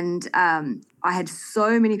 And I had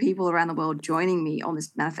so many people around the world joining me on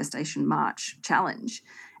this Manifestation March challenge.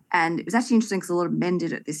 And it was actually interesting because a lot of men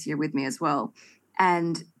did it this year with me as well.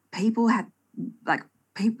 And people had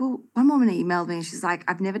one woman emailed me and she's like,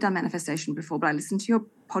 I've never done manifestation before, but I listened to your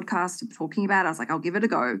podcast talking about it. I was like, I'll give it a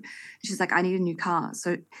go. And she's like, I need a new car.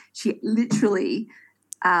 So she literally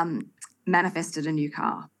manifested a new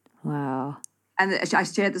car. Wow. And I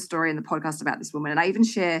shared the story in the podcast about this woman. And I even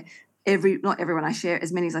share not everyone, I share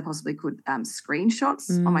as many as I possibly could screenshots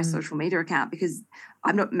on my social media account, because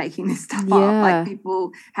I'm not making this stuff up. Like, people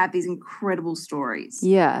have these incredible stories.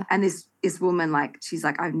 Yeah. And this woman, like, she's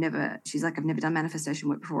like, I've never done manifestation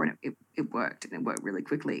work before, and it worked, and it worked really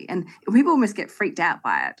quickly. And people almost get freaked out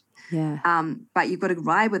by it. Yeah. But you've got to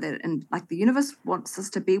ride with it. And like, the universe wants us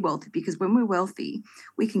to be wealthy, because when we're wealthy,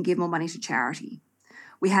 we can give more money to charity.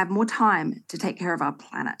 We have more time to take care of our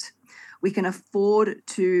planet. We can afford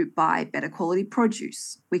to buy better quality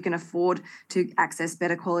produce. We can afford to access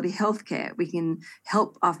better quality healthcare. We can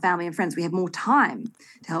help our family and friends. We have more time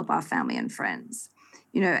to help our family and friends.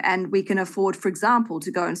 And we can afford, for example,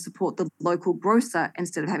 to go and support the local grocer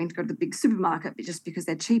instead of having to go to the big supermarket just because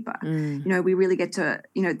they're cheaper. We really get to,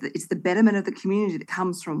 it's the betterment of the community that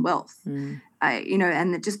comes from wealth.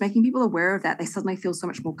 And just making people aware of that, they suddenly feel so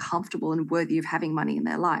much more comfortable and worthy of having money in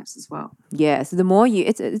their lives as well. Yeah. So the more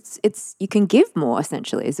it's you can give more,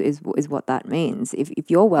 essentially, is what that means.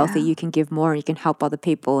 If you're wealthy, you can give more, and you can help other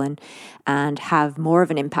people and have more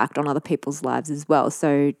of an impact on other people's lives as well.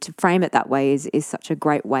 So to frame it that way is such a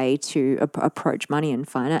great way to approach money and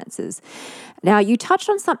finances. Now, you touched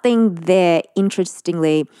on something there,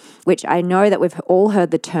 interestingly, which I know that we've all heard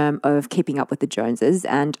the term of keeping up with the Joneses.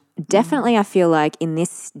 And definitely I feel like in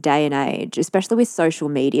this day and age, especially with social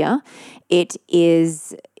media, it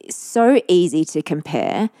is so easy to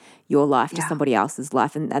compare your life to somebody else's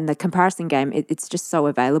life. And the comparison game, it's just so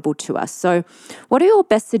available to us. So what are your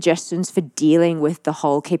best suggestions for dealing with the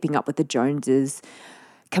whole keeping up with the Joneses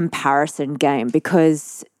comparison game?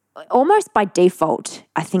 Because almost by default,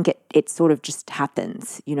 I think it sort of just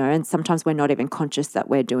happens, and sometimes we're not even conscious that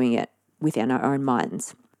we're doing it within our own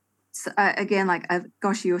minds. So, again,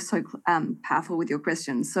 gosh, you were so powerful with your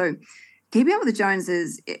question. So keeping up with the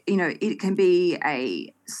Joneses, it can be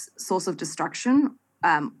a source of destruction,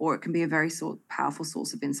 or it can be a very powerful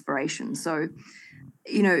source of inspiration. So,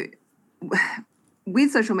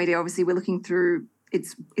 with social media, obviously we're looking through,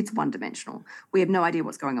 it's one-dimensional. We have no idea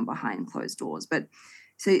what's going on behind closed doors, but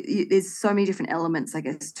so there's so many different elements, I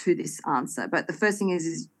guess, to this answer. But the first thing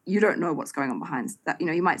is you don't know what's going on behind that.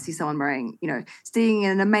 You might see someone wearing, staying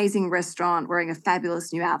in an amazing restaurant, wearing a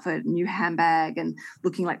fabulous new outfit, new handbag, and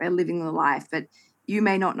looking like they're living the life. But you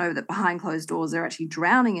may not know that behind closed doors, they're actually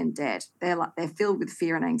drowning in debt. They're filled with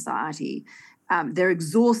fear and anxiety. They're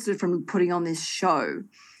exhausted from putting on this show.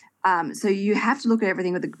 So you have to look at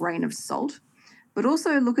everything with a grain of salt, but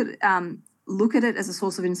also look at it as a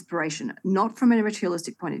source of inspiration, not from a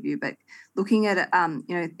materialistic point of view, but looking at it,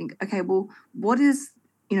 think, okay, well, what is,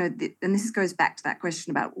 and this goes back to that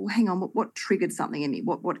question about, well, hang on, what triggered something in me?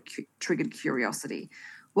 What triggered curiosity?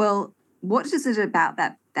 Well, what is it about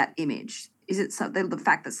that image? Is it the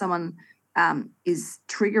fact that someone is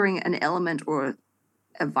triggering an element or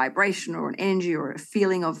a vibration or an energy or a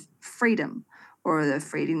feeling of freedom, or the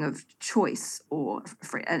freedom of choice, or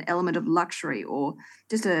an element of luxury, or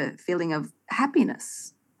just a feeling of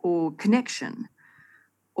happiness or connection,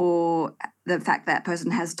 or the fact that person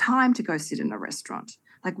has time to go sit in a restaurant?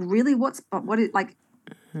 Like, really, go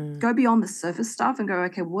beyond the surface stuff and go,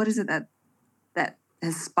 okay, what is it that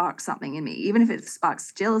has sparked something in me? Even if it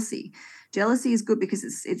sparks jealousy. Jealousy is good because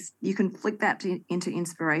it's you can flick that into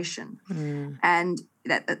inspiration, and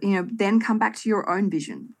that then come back to your own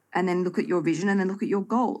vision. And then look at your vision, and then look at your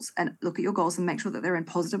goals, and make sure that they're in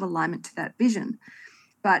positive alignment to that vision.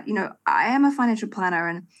 But, I am a financial planner,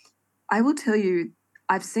 and I will tell you,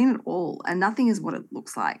 I've seen it all, and nothing is what it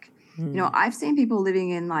looks like. I've seen people living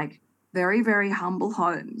in very, very humble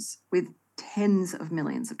homes with tens of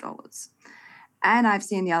millions of dollars. And I've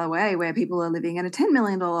seen the other way, where people are living in a $10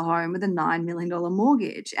 million home with a $9 million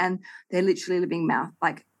mortgage, and they're literally living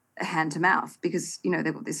hand to mouth, because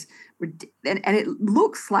they've got this, and it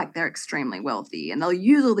looks like they're extremely wealthy, and they'll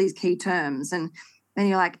use all these key terms, and then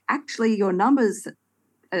you're like, actually your numbers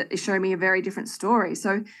show me a very different story.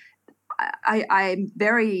 So I'm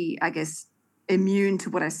very, I guess, immune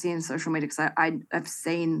to what I see in social media, because I've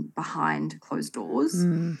seen behind closed doors.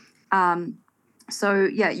 So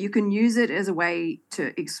yeah, you can use it as a way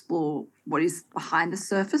to explore what is behind the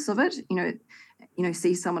surface of it.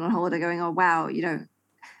 See someone on holiday going, oh wow,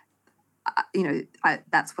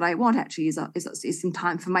 that's what I want actually is some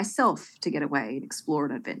time for myself to get away and explore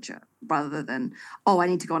an adventure, rather than, I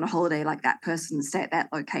need to go on a holiday like that person and stay at that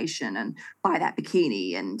location and buy that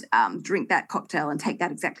bikini and drink that cocktail and take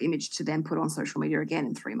that exact image to then put on social media again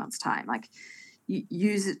in 3 months' time. Like, you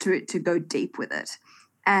use it to go deep with it.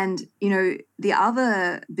 And, the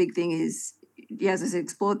other big thing is, as I said,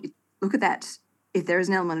 explore, look at that. If there is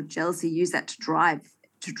an element of jealousy, use that to drive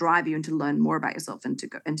you and to learn more about yourself and to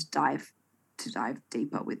dive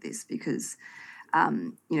deeper with this, because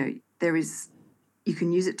you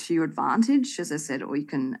can use it to your advantage, as I said, or it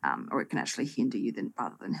can actually hinder you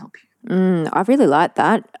rather than help you. I really like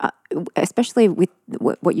that, especially with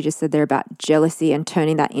what you just said there about jealousy and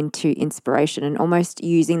turning that into inspiration and almost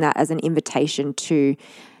using that as an invitation to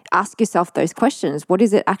ask yourself those questions. What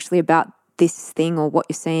is it actually about this thing or what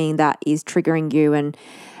you're seeing that is triggering you,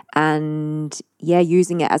 and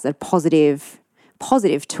using it as a positive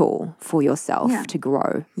tool for yourself to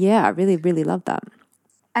grow. Yeah, I really, really love that.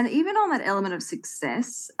 And even on that element of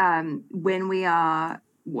success, when we are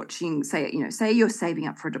watching, say you're saving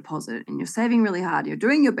up for a deposit and you're saving really hard, you're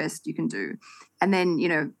doing your best you can do, and then,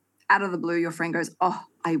 out of the blue, your friend goes, "Oh,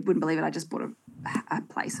 I wouldn't believe it, I just bought a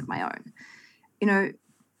place of my own."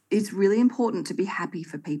 It's really important to be happy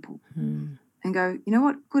for people and go, you know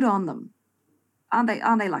what, good on them. Aren't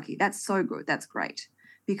they lucky? That's so good. That's great.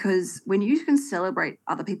 Because when you can celebrate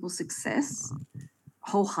other people's success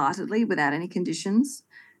wholeheartedly without any conditions,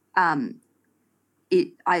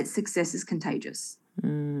 success is contagious.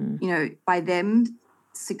 By them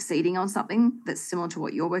succeeding on something that's similar to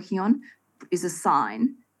what you're working on is a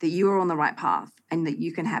sign that you are on the right path and that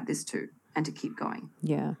you can have this too, and to keep going.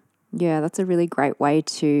 Yeah. Yeah, that's a really great way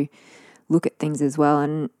to look at things as well.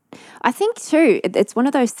 And I think too, it's one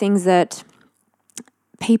of those things that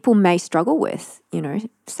people may struggle with,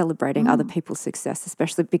 celebrating other people's success,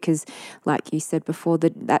 especially because, like you said before,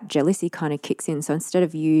 that jealousy kind of kicks in. So instead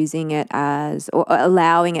of using it or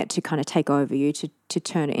allowing it to kind of take over you, to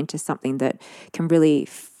turn it into something that can really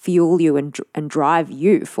fuel you and drive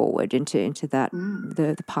you forward into that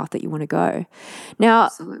the path that you want to go. Now,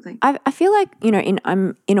 absolutely. I feel like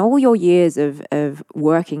in all your years of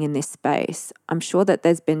working in this space, I'm sure that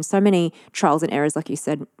there's been so many trials and errors, like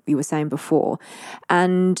you were saying before,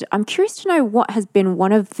 and I'm curious to know what has been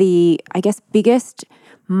one of the, I guess, biggest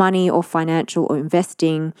money or financial or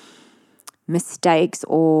investing mistakes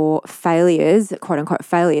or failures, quote unquote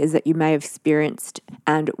failures, that you may have experienced,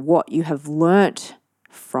 and what you have learnt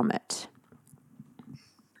from it.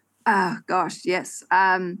 Gosh, yes.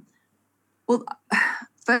 Well,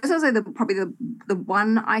 first I'll say probably the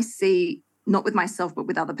one I see, not with myself but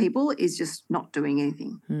with other people, is just not doing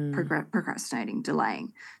anything, procrastinating,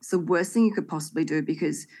 delaying. It's the worst thing you could possibly do,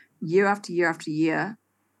 because year after year after year,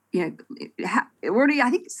 already,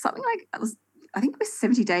 I think something like it was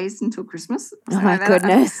 70 days until Christmas. Oh my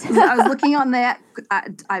goodness. I was looking on there.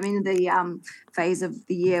 I'm in the phase of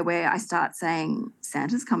the year where I start saying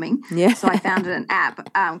Santa's coming. Yeah. So I found an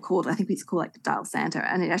app called, I think it's called like Dial Santa,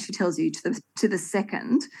 and it actually tells you to the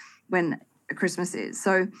second when Christmas is.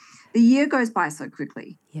 So the year goes by so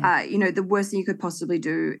quickly. Yeah. The worst thing you could possibly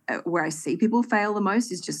do, where I see people fail the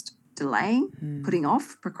most, is just delaying, putting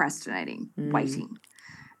off, procrastinating, waiting.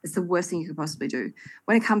 It's the worst thing you could possibly do.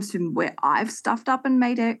 When it comes to where I've stuffed up and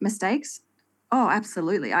made mistakes,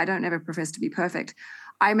 absolutely. I don't ever profess to be perfect.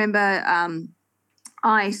 I remember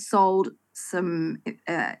I sold some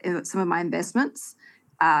of my investments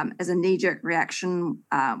as a knee-jerk reaction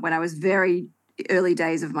when I was very early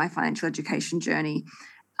days of my financial education journey,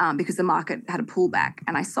 because the market had a pullback,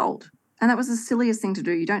 and I sold. And that was the silliest thing to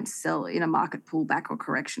do. You don't sell in a market pullback or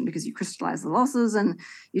correction, because you crystallize the losses and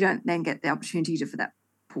you don't then get the opportunity for that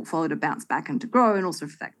portfolio to bounce back and to grow, and also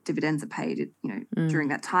for that dividends are paid, during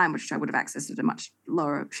that time, which I would have accessed at a much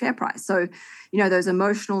lower share price. So, those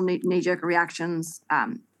emotional knee-jerk reactions,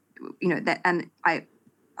 that, and I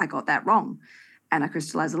got that wrong, and I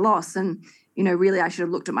crystallized a loss. And, really I should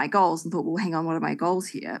have looked at my goals and thought, well, hang on, what are my goals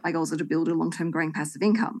here? My goals are to build a long-term growing passive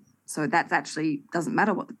income. So that actually doesn't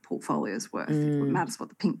matter what the portfolio is worth. It matters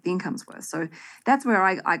what the income's worth. So that's where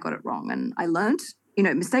I got it wrong. And I learned,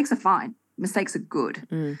 mistakes are fine. Mistakes are good.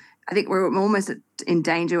 I think we're almost in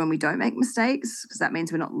danger when we don't make mistakes, because that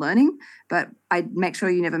means we're not learning. But I make sure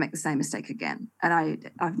you never make the same mistake again. And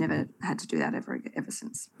I've never had to do that ever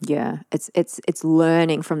since. Yeah, it's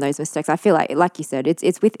learning from those mistakes. I feel like you said,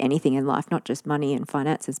 it's with anything in life, not just money and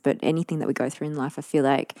finances, but anything that we go through in life. I feel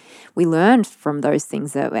like we learn from those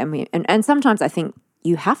things and sometimes I think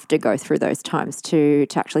you have to go through those times to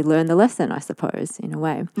actually learn the lesson, I suppose, in a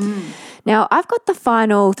way. Now, I've got the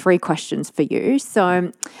final 3 questions for you.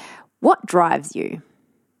 So, what drives you?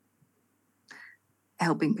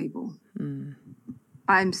 helping people.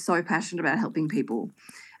 I'm so passionate about helping people.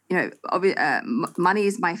 Money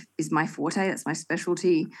is my forte. That's my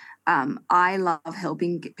specialty. I love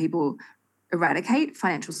helping people eradicate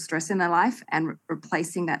financial stress in their life and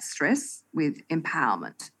replacing that stress with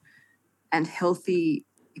empowerment and healthy,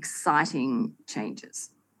 exciting changes.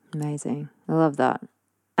 Amazing. I love that.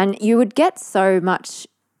 And you would get so much,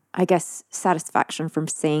 I guess, satisfaction from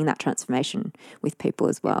seeing that transformation with people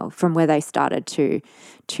as well, from where they started to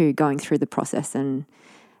going through the process and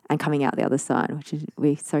coming out the other side, which is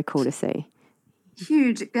so cool to see.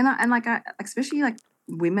 Huge. Especially like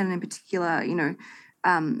women in particular,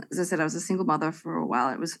 as I said, I was a single mother for a while.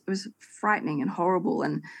 It was frightening and horrible.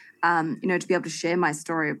 And, to be able to share my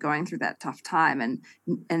story of going through that tough time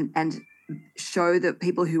and show that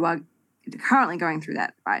people who are currently going through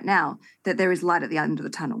that right now, that there is light at the end of the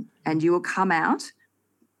tunnel and you will come out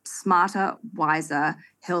smarter, wiser,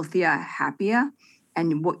 healthier, happier.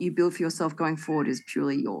 And what you build for yourself going forward is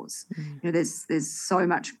purely yours. There's so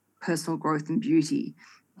much personal growth and beauty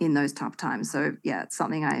in those tough times. So yeah, it's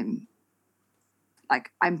something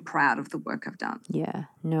I'm proud of the work I've done. Yeah,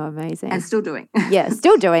 no, amazing. And still doing. Yeah,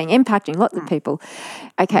 still doing, impacting lots of people.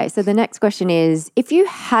 Okay, so the next question is, if you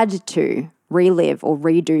had to relive or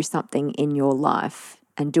redo something in your life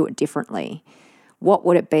and do it differently, what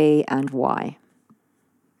would it be and why?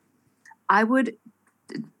 I would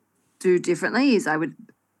do differently is I would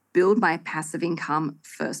build my passive income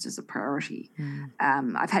first as a priority.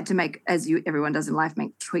 I've had to make, as everyone does in life,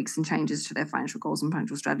 make tweaks and changes to their financial goals and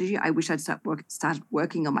financial strategy. I wish I'd started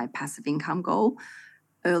working on my passive income goal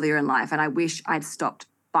earlier in life, and I wish I'd stopped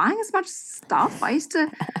buying as much stuff. I used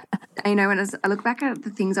to, when I look back at the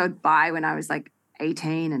things I would buy when I was like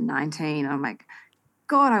 18 and 19, I'm like,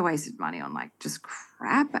 God, I wasted money on like just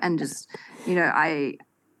crap, and just, I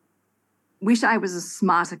wish I was a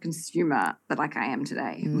smarter consumer than like I am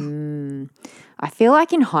today. I feel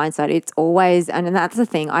like in hindsight, it's always, and that's the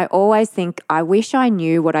thing, I always think I wish I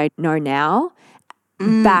knew what I know now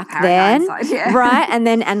back then, yeah. right?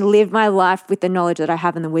 And live my life with the knowledge that I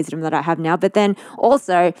have and the wisdom that I have now. But then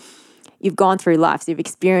also, you've gone through life, so you've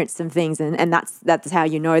experienced some things, and that's how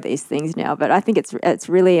you know these things now. But I think it's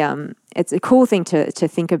really it's a cool thing to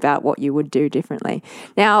think about what you would do differently.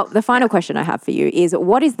 Now, the final question I have for you is,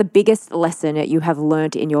 what is the biggest lesson that you have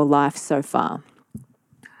learned in your life so far?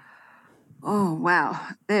 Oh, wow.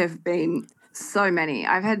 There have been so many.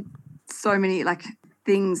 I've had so many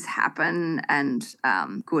things happen, and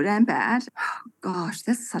good and bad. Gosh,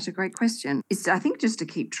 that's such a great question. It's, I think, just to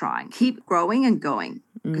keep trying, keep growing and going.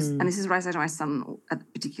 And this is what I say to my son at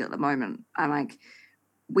the moment. I'm like,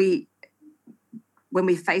 when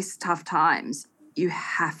we face tough times, you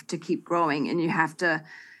have to keep growing and you have to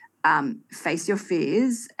face your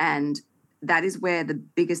fears, and that is where the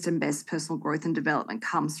biggest and best personal growth and development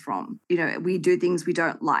comes from. We do things we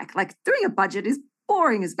don't like doing a budget is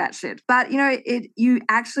boring as batshit. But, you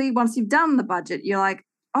actually, once you've done the budget, you're like,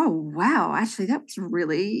 oh, wow, actually, that was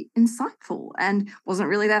really insightful and wasn't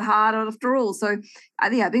really that hard after all. So I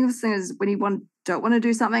think the biggest thing is when you don't want to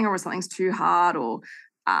do something, or something's too hard, or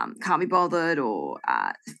can't be bothered, or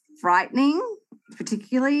frightening,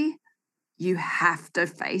 particularly, you have to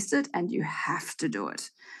face it and you have to do it.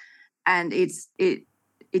 And it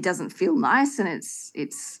doesn't feel nice, and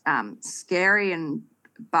it's scary,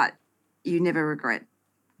 but you never regret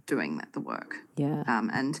doing the work. Yeah.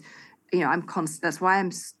 And I'm constant. That's why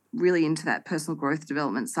I'm really into that personal growth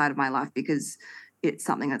development side of my life, because it's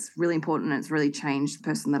something that's really important, and it's really changed the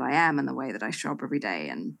person that I am and the way that I show up every day.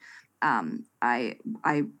 And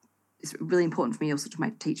it's really important for me also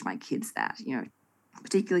to teach my kids that,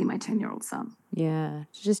 particularly my 10-year-old son. Yeah,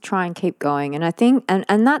 just try and keep going. And I think,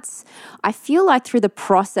 and that's, I feel like through the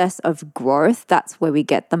process of growth, that's where we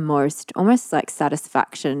get the most, almost like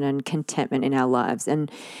satisfaction and contentment in our lives.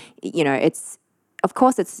 And, of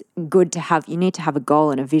course, it's good to have, you need to have a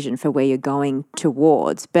goal and a vision for where you're going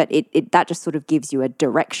towards, but that just sort of gives you a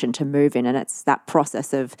direction to move in. And it's that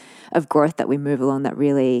process of growth that we move along that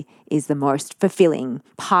really is the most fulfilling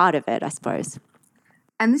part of it, I suppose.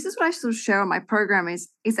 And this is what I sort of share on my program is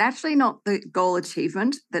it's actually not the goal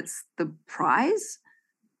achievement that's the prize.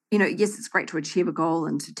 Yes, it's great to achieve a goal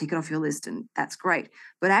and to tick it off your list, and that's great.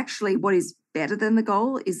 But actually what is better than the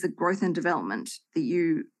goal is the growth and development that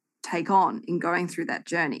you take on in going through that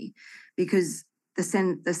journey, because the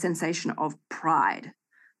sensation of pride,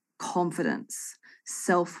 confidence,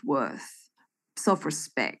 self-worth,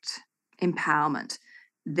 self-respect, empowerment,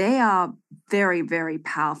 they are very, very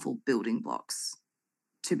powerful building blocks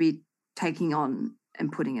to be taking on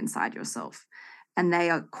and putting inside yourself. And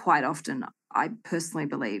they are quite often, I personally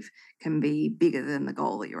believe, can be bigger than the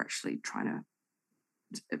goal that you're actually trying to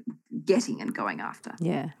getting and going after.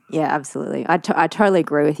 Yeah, absolutely. I totally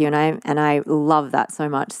agree with you, and I love that so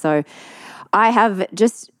much. So I have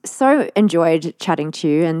just so enjoyed chatting to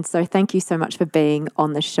you, and so thank you so much for being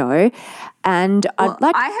on the show. And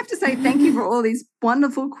I have to say thank you for all these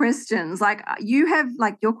wonderful questions. Like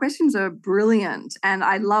your questions are brilliant, and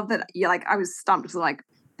I love that. I was stumped, like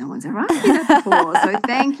no one's ever asked me that before. So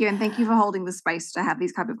thank you, and thank you for holding the space to have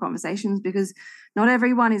these type of conversations, because not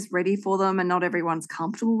everyone is ready for them, and not everyone's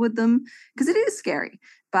comfortable with them, because it is scary.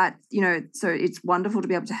 But so it's wonderful to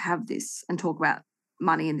be able to have this and talk about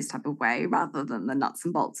money in this type of way, rather than the nuts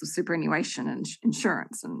and bolts of superannuation and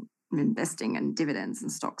insurance and investing and dividends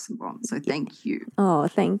and stocks and bonds. So thank you. Oh,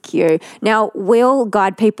 thank you. Now, we'll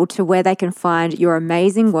guide people to where they can find your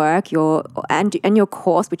amazing work, and your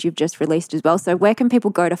course, which you've just released as well. So where can people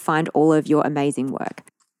go to find all of your amazing work?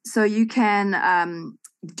 So you can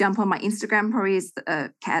jump on my Instagram, probably is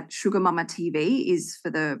at Sugar Mama TV, is for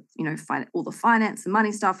the all the finance and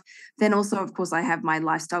money stuff. Then also, of course, I have my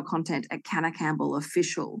lifestyle content at Canna Campbell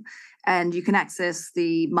Official, and you can access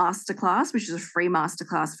the masterclass, which is a free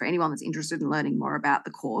masterclass for anyone that's interested in learning more about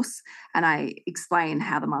the course. And I explain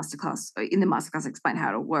how in the masterclass, I explain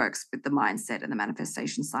how it works with the mindset and the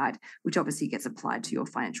manifestation side, which obviously gets applied to your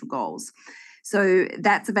financial goals. So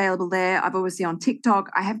that's available there. I've obviously on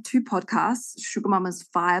TikTok. I have 2 podcasts, Sugar Mama's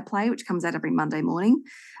Fire Play, which comes out every Monday morning.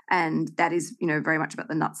 And that is, very much about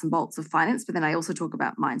the nuts and bolts of finance. But then I also talk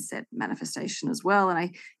about mindset, manifestation as well. And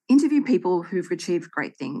I interview people who've achieved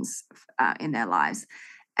great things in their lives.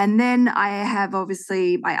 And then I have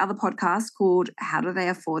obviously my other podcast called How Do They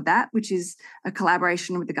Afford That, which is a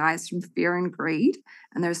collaboration with the guys from Fear and Greed,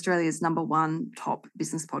 and they're Australia's #1 top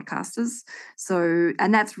business podcasters. So,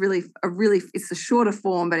 and that's really it's a shorter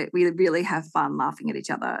form, but we really have fun laughing at each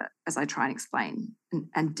other as I try and explain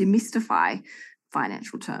and demystify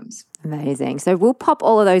financial terms. Amazing. So we'll pop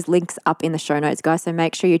all of those links up in the show notes, guys. So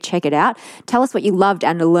make sure you check it out. Tell us what you loved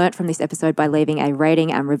and learnt from this episode by leaving a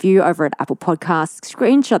rating and review over at Apple Podcasts.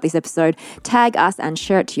 Screenshot this episode, tag us, and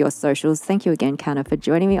share it to your socials. Thank you again, Canna, for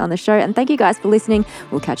joining me on the show. And thank you guys for listening.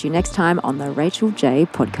 We'll catch you next time on the Rachel J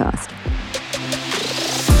Podcast.